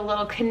have like the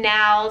little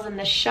canals and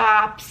the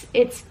shops.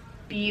 It's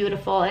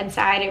beautiful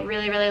inside. It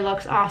really, really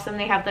looks awesome.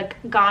 They have like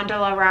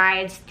gondola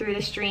rides through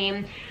the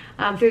stream,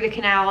 through the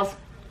canals.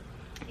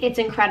 It's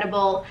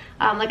incredible.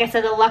 Like I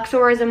said, the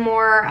Luxor is a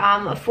more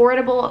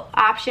affordable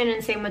option,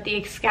 and same with the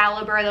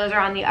Excalibur. Those are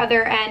on the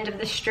other end of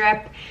the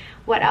Strip.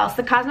 What else?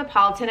 The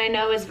Cosmopolitan I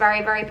know is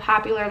very, very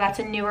popular. That's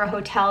a newer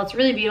hotel. It's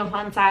really beautiful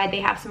inside. They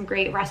have some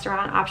great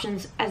restaurant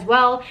options as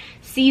well.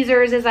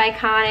 Caesars is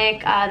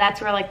iconic.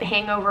 That's where like The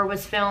Hangover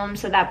was filmed.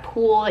 So that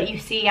pool that you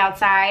see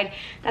outside,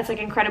 that's like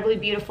incredibly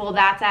beautiful.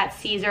 That's at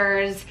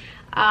Caesars.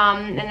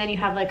 And then you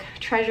have like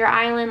Treasure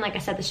Island, like I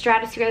said, the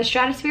Stratosphere. The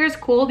Stratosphere is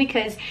cool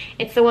because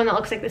it's the one that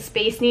looks like the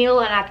Space Needle,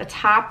 and at the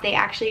top they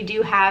actually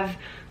do have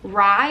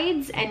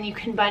rides and you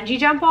can bungee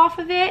jump off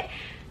of it.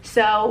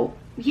 So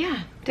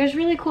yeah, there's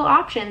really cool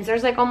options.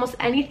 There's like almost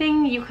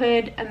anything you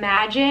could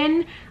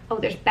imagine. Oh,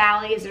 there's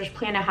Bally's, there's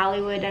Planet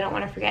Hollywood. I don't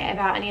want to forget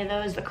about any of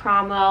those. The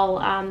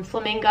Cromwell,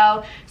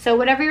 Flamingo. So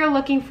whatever you're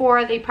looking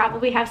for, they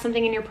probably have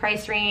something in your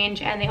price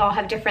range, and they all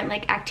have different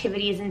like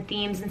activities and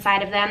themes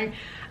inside of them.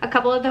 A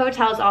couple of the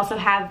hotels also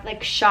have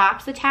like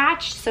shops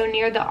attached. So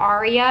near the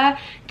Aria,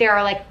 there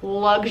are like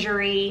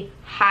luxury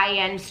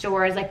high-end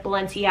stores like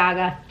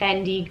Balenciaga,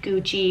 Fendi,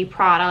 Gucci,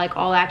 Prada, like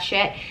all that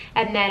shit.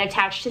 And then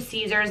attached to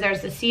Caesars,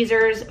 there's the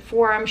Caesars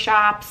Forum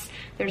shops.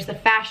 There's the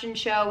Fashion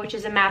Show, which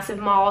is a massive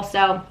mall.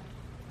 So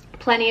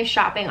plenty of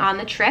shopping on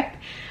the trip.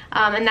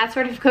 And that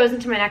sort of goes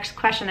into my next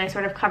question. I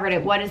sort of covered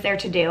it. What is there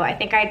to do? I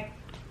think I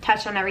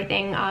touched on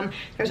everything.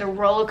 There's a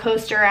roller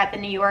coaster at the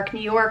New York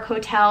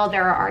Hotel.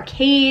 There are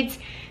arcades,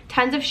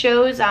 tons of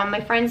shows. My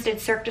friends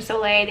did Cirque du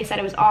Soleil. They said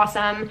it was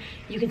awesome.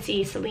 You can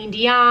see Celine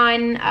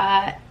Dion.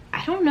 I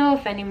don't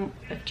know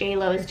if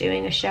J-Lo is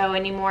doing a show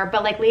anymore,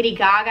 but like Lady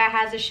Gaga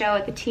has a show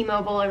at the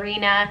T-Mobile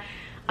Arena.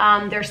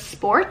 There's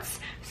sports.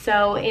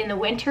 So in the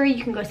winter,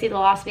 you can go see the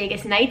Las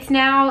Vegas Knights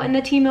now in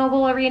the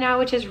T-Mobile Arena,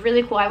 which is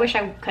really cool. I wish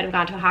I could have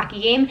gone to a hockey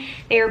game.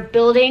 They are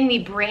building the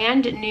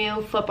brand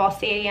new football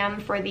stadium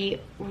for the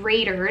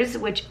Raiders,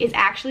 which is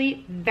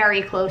actually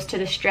very close to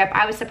the Strip.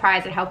 I was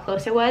surprised at how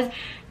close it was.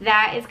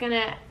 That is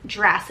gonna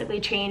drastically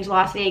change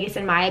Las Vegas,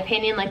 in my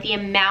opinion. Like the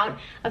amount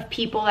of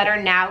people that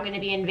are now gonna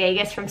be in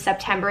Vegas from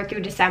September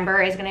through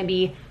December is gonna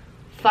be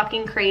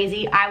fucking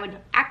crazy.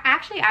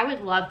 I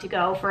would love to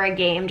go for a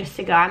game, just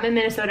to go. I'm a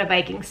Minnesota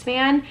Vikings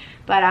fan,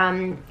 but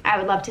I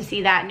would love to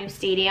see that new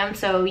stadium,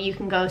 so you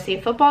can go see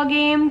a football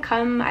game.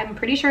 I'm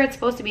pretty sure it's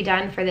supposed to be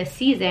done for this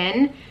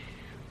season.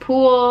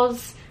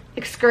 Pools,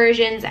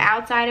 excursions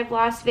outside of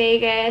Las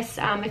Vegas.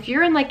 If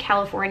you're in like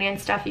California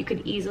and stuff, you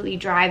could easily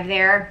drive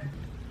there.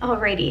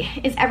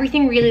 Alrighty, is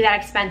everything really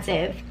that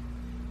expensive?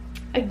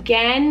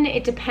 Again,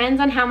 it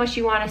depends on how much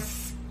you want to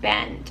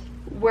spend.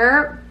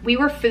 We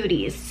were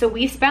foodies, so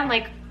we spent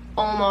like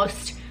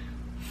almost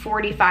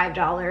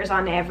 $45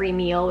 on every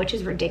meal, which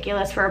is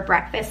ridiculous for a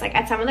breakfast. Like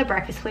at some of the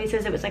breakfast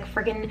places, it was like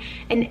freaking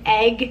an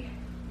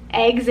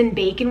eggs and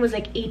bacon was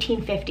like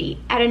 $18.50.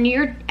 At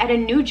a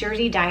New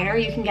Jersey diner,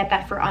 you can get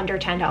that for under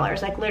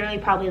 $10, like literally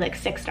probably like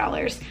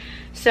 $6.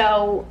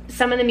 So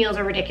some of the meals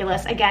are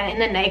ridiculous. Again, in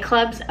the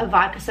nightclubs, a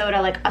vodka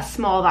soda, like a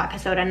small vodka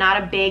soda,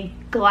 not a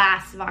big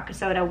glass vodka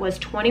soda, was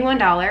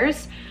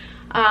 $21.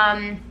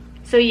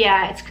 So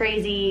yeah, it's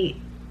crazy,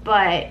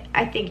 but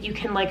I think you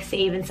can like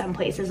save in some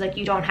places. Like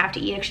you don't have to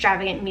eat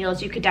extravagant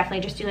meals. You could definitely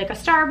just do like a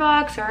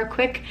Starbucks or a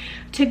quick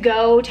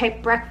to-go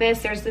type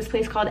breakfast. There's this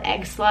place called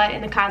Egg Slut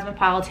in the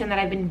Cosmopolitan that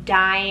I've been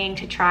dying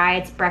to try.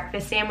 It's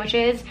breakfast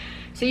sandwiches.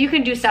 So you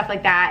can do stuff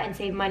like that and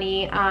save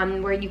money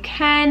where you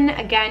can.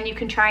 Again, you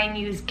can try and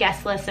use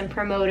guest lists and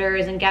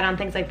promoters and get on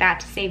things like that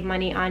to save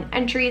money on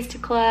entries to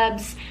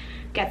clubs,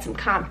 get some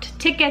comped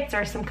tickets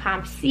or some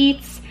comp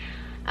seats.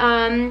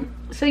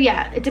 So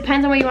yeah, it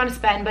depends on what you want to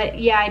spend, but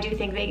yeah, I do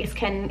think Vegas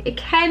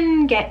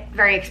can get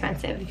very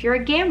expensive if you're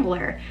a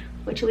gambler,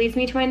 which leads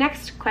me to my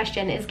next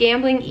question. Is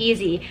gambling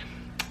easy?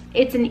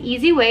 It's an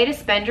easy way to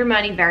spend your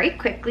money very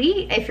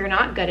quickly if you're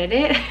not good at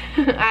it.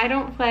 I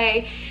don't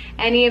play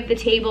any of the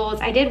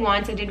tables. I did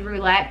once, I did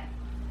roulette.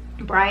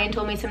 Brian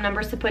told me some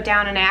numbers to put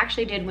down and I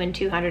actually did win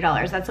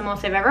 $200. That's the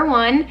most I've ever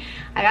won.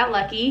 I got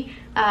lucky.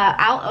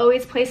 I'll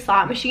always play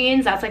slot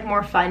machines. That's like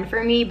more fun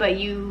for me, but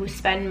you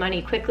spend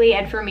money quickly,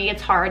 and for me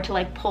it's hard to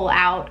like pull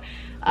out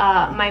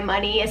my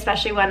money,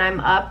 especially when I'm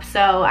up.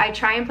 So I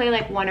try and play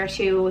like one or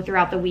two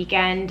throughout the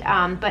weekend,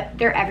 but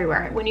they're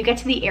everywhere. When you get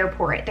to the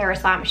airport, there are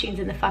slot machines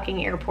in the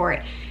fucking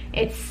airport.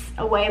 It's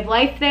a way of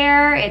life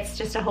there. It's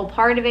just a whole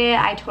part of it.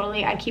 I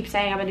keep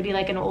saying I'm gonna be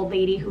like an old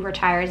lady who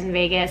retires in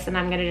Vegas and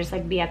I'm gonna just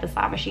like be at the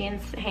slot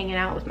machines hanging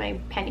out with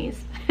my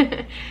pennies.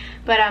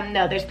 But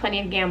no, there's plenty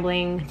of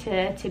gambling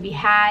to be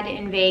had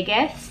in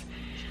Vegas.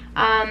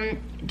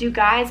 Do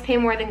guys pay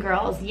more than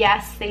girls?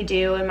 Yes, they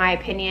do, in my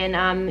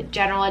opinion.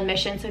 General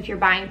admission, so if you're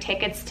buying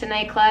tickets to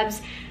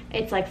nightclubs,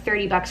 it's like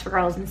 $30 for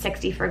girls and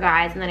 $60 for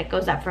guys, and then it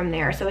goes up from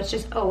there. So it's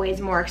just always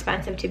more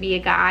expensive to be a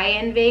guy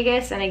in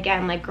Vegas. And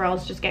again, like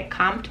girls just get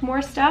comped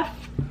more stuff.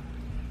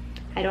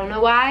 I don't know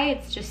why,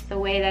 it's just the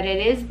way that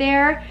it is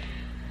there.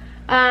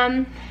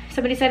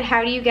 Somebody said,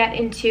 how do you get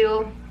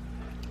into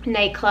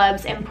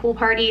nightclubs and pool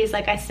parties?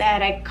 Like I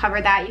said, I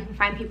covered that. You can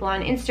find people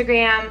on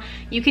Instagram.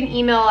 You can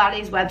email a lot of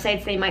these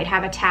websites. They might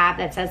have a tab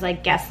that says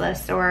like guest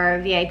lists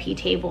or VIP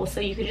tables. So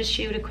you could just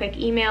shoot a quick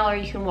email, or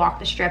you can walk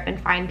the strip and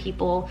find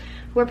people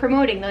who are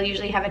promoting. They'll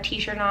usually have a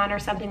t-shirt on or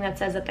something that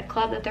says at the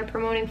club that they're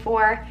promoting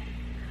for.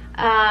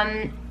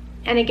 And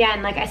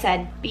again, like I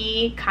said,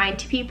 be kind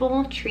to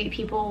people, treat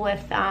people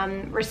with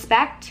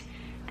respect.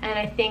 And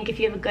I think if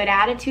you have a good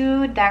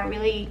attitude, that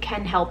really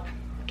can help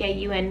get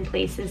you in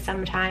places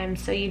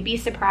sometimes. So you'd be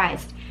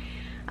surprised.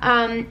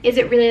 Is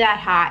it really that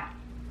hot?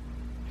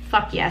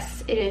 Fuck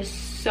yes, it is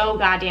so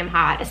goddamn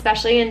hot,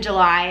 especially in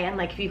July. And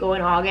like if you go in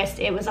August,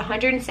 it was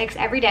 106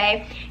 every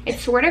day. It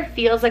sort of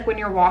feels like when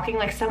you're walking,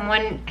 like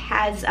someone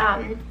has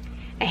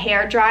a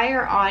hair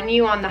dryer on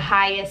you on the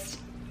highest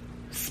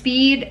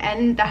speed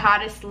and the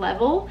hottest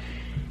level.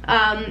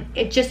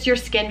 It just, your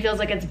skin feels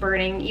like it's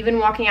burning. Even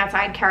walking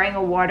outside carrying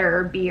a water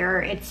or beer,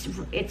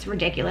 it's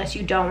ridiculous.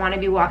 You don't want to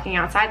be walking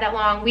outside that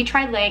long. We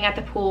tried laying at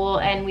the pool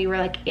and we were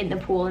like in the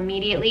pool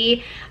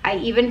immediately. I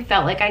even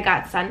felt like I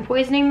got sun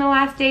poisoning the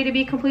last day, to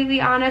be completely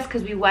honest,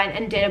 because we went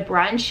and did a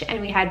brunch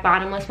and we had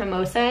bottomless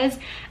mimosas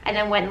and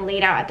then went and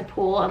laid out at the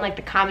pool, and like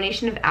the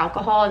combination of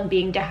alcohol and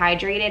being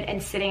dehydrated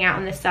and sitting out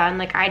in the sun,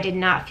 like I did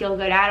not feel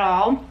good at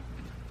all.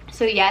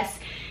 So yes,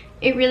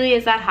 it really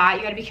is that hot.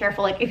 You gotta be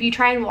careful. Like if you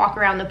try and walk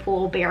around the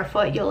pool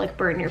barefoot, you'll like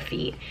burn your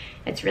feet.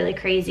 It's really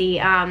crazy.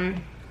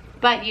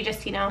 But you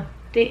just, you know,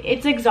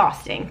 it's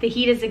exhausting. The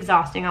heat is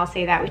exhausting, I'll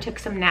say that. We took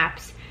some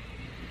naps.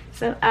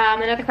 So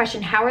another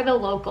question, how are the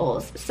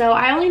locals? So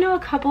I only know a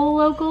couple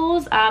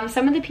locals.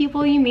 Some of the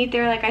people you meet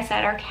there, like I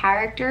said, are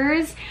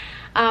characters.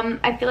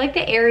 I feel like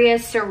the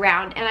areas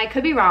surround, and I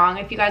could be wrong.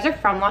 If you guys are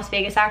from Las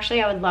Vegas,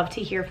 actually, I would love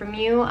to hear from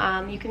you.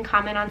 You can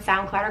comment on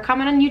SoundCloud or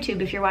comment on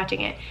YouTube if you're watching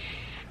it.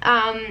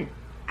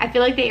 I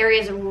feel like the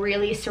areas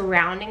really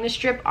surrounding the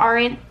strip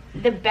aren't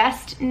the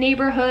best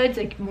neighborhoods.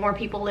 Like more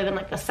people live in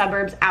like the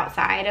suburbs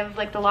outside of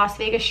like the Las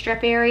Vegas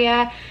strip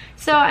area.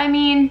 So I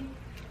mean,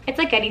 it's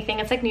like anything.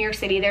 It's like New York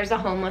City. There's a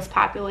homeless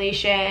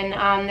population.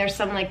 There's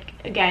some like,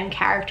 again,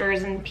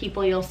 characters and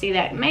people you'll see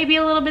that may be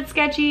a little bit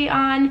sketchy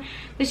on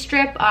the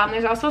strip.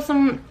 There's also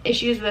some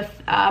issues with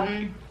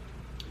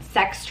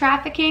sex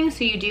trafficking,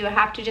 so you do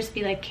have to just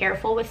be like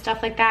careful with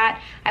stuff like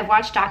that. I've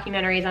watched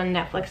documentaries on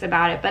Netflix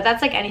about it, but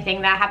that's like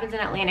anything that happens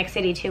in Atlantic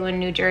City too, in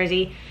New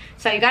Jersey,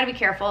 so you got to be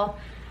careful.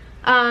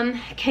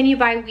 Can you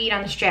buy weed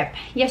on the Strip?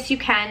 Yes, you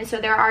can. So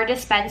there are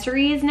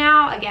dispensaries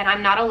now. Again,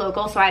 I'm not a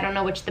local, so I don't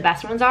know which the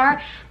best ones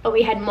are, but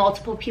we had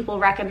multiple people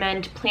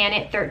recommend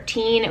Planet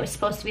 13. It was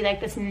supposed to be like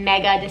this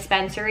mega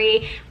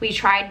dispensary. We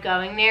tried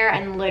going there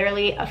and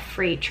literally a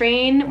freight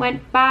train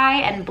went by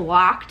and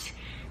blocked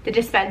the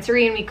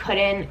dispensary and we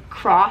couldn't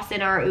cross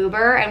in our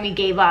Uber, and we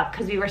gave up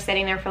because we were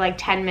sitting there for like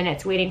 10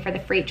 minutes waiting for the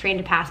freight train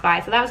to pass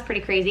by. So that was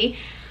pretty crazy.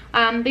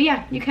 But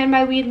yeah, you can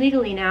buy weed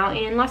legally now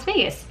in Las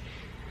Vegas.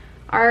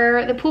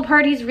 Are the pool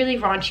parties really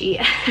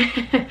raunchy?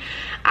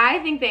 I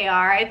think they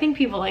are. I think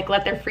people like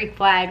let their freak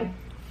flag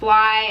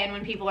fly, and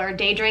when people are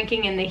day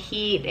drinking in the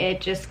heat,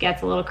 it just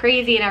gets a little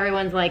crazy and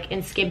everyone's like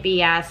in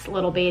skimpy ass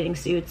little bathing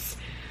suits.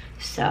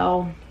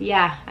 So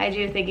yeah, I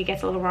do think it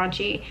gets a little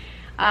raunchy.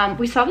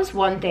 We saw this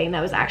one thing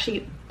that was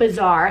actually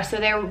bizarre.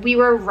 So we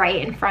were right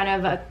in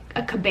front of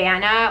a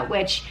cabana,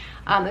 which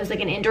it was like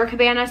an indoor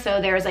cabana.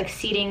 So there was like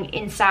seating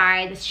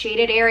inside this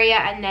shaded area,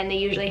 and then they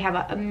usually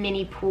have a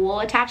mini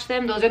pool attached to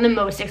them. Those are the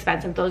most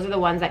expensive. Those are the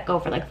ones that go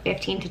for like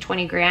 15 to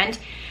 20 grand.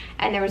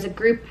 And there was a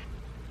group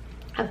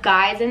of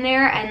guys in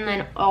there, and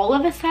then all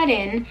of a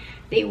sudden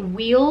they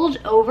wheeled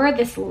over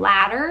this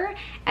ladder,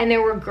 and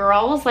there were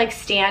girls like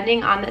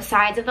standing on the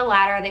sides of the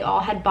ladder. They all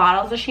had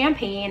bottles of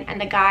champagne,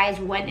 and the guys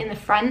went in the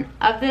front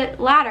of the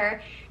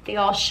ladder. They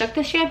all shook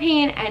the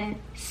champagne and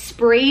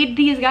sprayed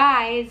these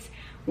guys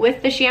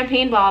with the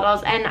champagne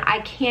bottles, and I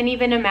can't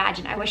even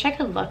imagine. I wish I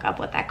could look up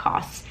what that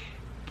costs.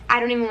 I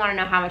don't even want to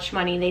know how much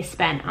money they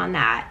spent on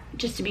that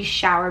just to be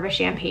showered with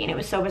champagne. It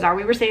was so bizarre.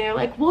 We were sitting there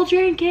like, we'll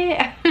drink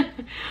it.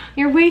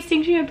 You're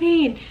wasting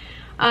champagne.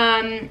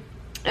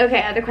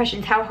 Okay, other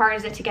questions. How hard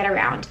is it to get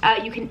around?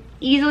 You can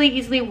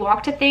easily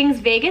walk to things.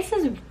 Vegas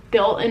is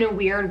built in a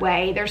weird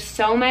way. There's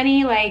so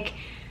many like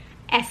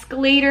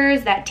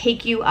escalators that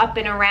take you up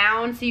and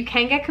around, so you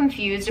can get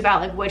confused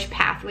about like which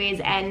pathways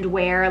end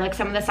where. Like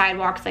some of the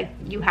sidewalks, like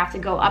you have to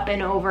go up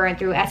and over and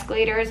through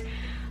escalators,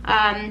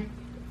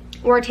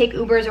 or take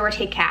Ubers or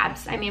take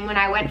cabs. I mean, when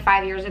I went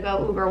 5 years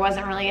ago, Uber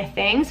wasn't really a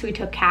thing, so we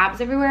took cabs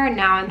everywhere, and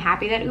now I'm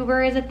happy that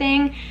Uber is a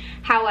thing.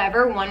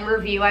 However, one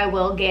review I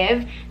will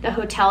give, the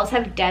hotels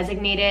have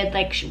designated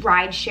like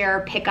ride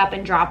share pickup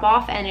and drop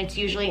off, and it's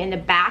usually in the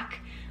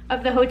back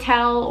of the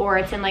hotel, or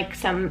it's in like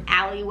some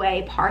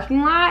alleyway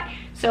parking lot.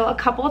 So a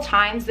couple of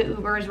times the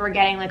Ubers were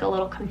getting like a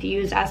little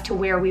confused as to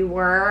where we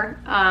were,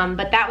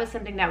 but that was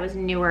something that was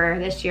newer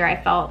this year,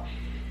 I felt.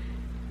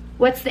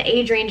 What's the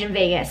age range in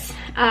Vegas?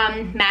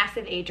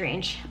 Massive age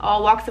range.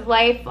 All walks of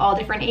life, all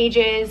different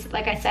ages.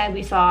 Like I said,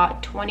 we saw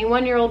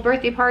 21-year-old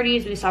birthday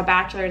parties, we saw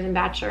bachelors and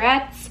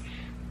bachelorettes,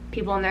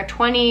 people in their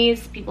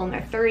 20s, people in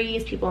their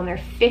 30s, people in their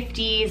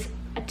 50s,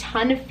 a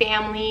ton of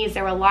families.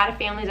 There were a lot of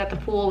families at the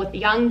pool with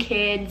young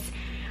kids.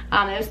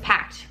 It was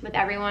packed with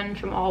everyone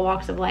from all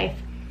walks of life.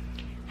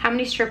 How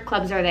many strip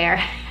clubs are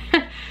there?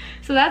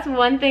 So that's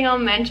one thing I'll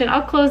mention.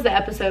 I'll close the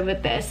episode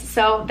with this.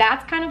 So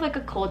that's kind of like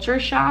a culture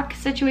shock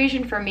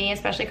situation for me,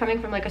 especially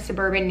coming from like a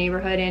suburban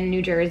neighborhood in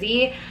New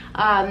Jersey.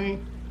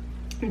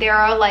 There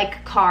are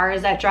like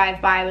cars that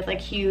drive by with like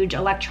huge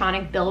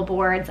electronic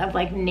billboards of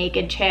like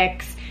naked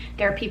chicks.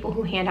 There are people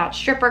who hand out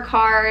stripper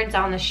cards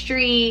on the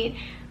street.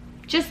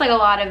 Just like a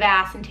lot of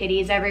ass and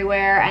titties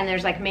everywhere, and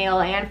there's like male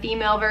and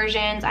female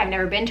versions. I've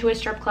never been to a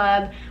strip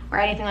club or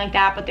anything like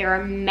that, but there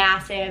are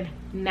massive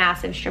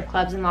strip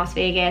clubs in Las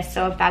Vegas.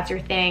 So if that's your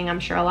thing, I'm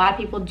sure a lot of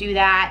people do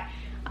that.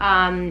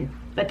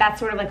 But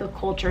that's sort of like a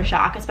culture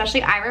shock.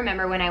 Especially I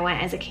remember when I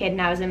went as a kid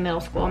and I was in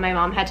middle school, my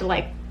mom had to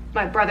like,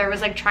 my brother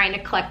was like trying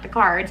to collect the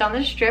cards on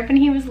the strip, and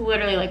he was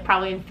literally like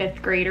probably in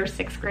 5th grade or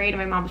 6th grade,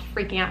 and my mom was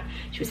freaking out.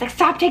 She was like,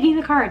 stop taking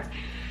the cards.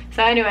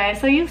 So anyway,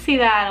 so you'll see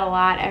that a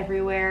lot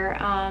everywhere.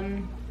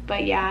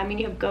 But yeah, I mean,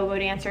 you have go-go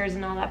dancers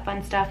and all that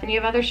fun stuff, and you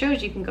have other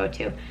shows you can go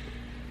to.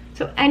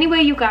 So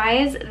anyway, you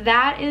guys,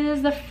 that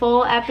is the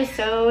full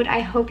episode. I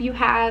hope you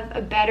have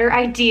a better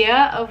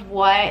idea of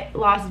what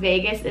Las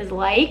Vegas is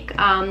like,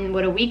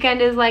 what a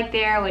weekend is like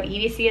there, what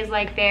EDC is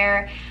like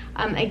there.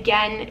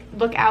 Again,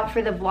 look out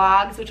for the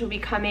vlogs, which will be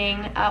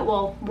coming,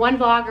 well, one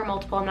vlog or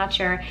multiple, I'm not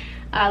sure,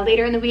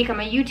 later in the week on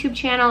my YouTube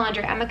channel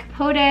under Emma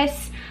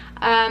Capotis.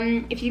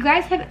 If you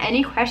guys have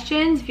any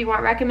questions, if you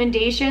want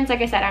recommendations,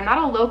 like I said, I'm not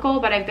a local,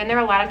 but I've been there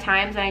a lot of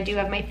times, and I do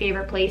have my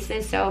favorite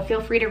places, so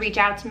feel free to reach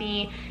out to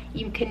me.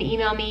 You can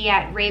email me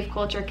at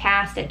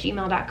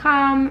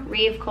raveculturecast@gmail.com,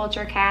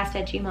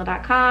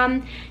 raveculturecast@gmail.com.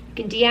 You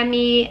can DM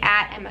me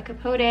at Emma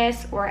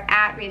Capotis or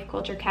at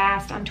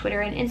raveculturecast on Twitter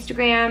and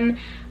Instagram.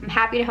 I'm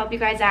happy to help you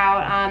guys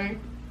out.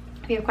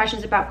 If you have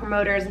questions about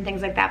promoters and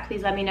things like that,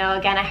 please let me know.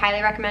 Again, I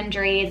highly recommend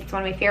Dre's. It's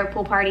one of my favorite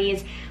pool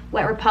parties.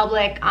 Wet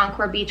Republic,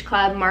 Encore Beach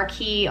Club,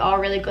 Marquee, all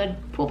really good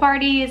pool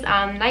parties.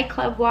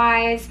 Nightclub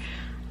wise,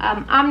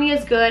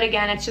 Omnia's good.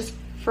 Again, it's just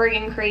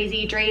friggin'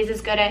 crazy. Dre's is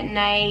good at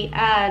night.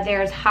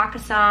 There's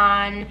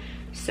Hakkasan,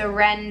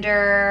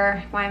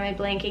 Surrender. Why am I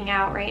blanking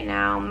out right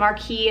now?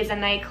 Marquee is a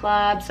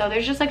nightclub. So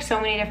there's just like so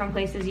many different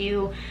places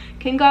you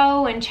can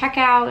go and check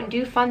out and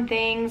do fun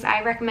things.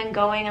 I recommend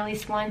going at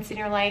least once in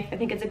your life. I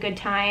think it's a good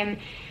time.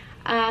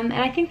 And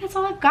I think that's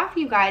all I've got for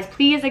you guys.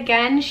 Please,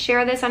 again,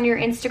 share this on your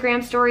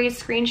Instagram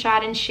stories,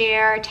 screenshot and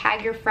share,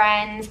 tag your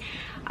friends.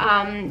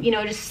 You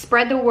know, just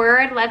spread the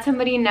word. Let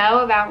somebody know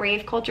about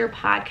Rave Culture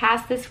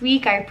Podcast this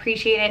week. I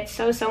appreciate it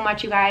so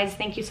much, you guys.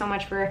 Thank you so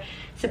much for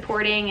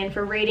supporting and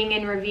for rating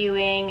and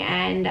reviewing,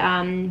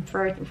 and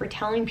for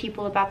telling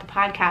people about the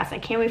podcast. I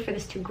can't wait for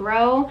this to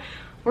grow.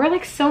 We're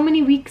like so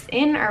many weeks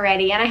in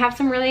already, and I have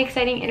some really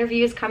exciting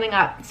interviews coming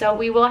up. So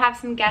we will have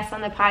some guests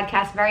on the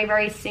podcast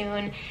very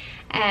soon,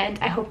 and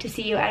I hope to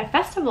see you at a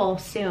festival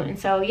soon.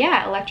 So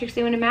yeah, Electric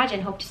Zoo and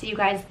Imagine. Hope to see you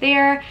guys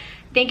there.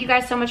 Thank you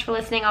guys so much for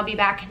listening. I'll be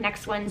back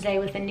next Wednesday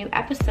with a new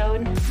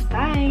episode.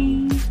 Bye.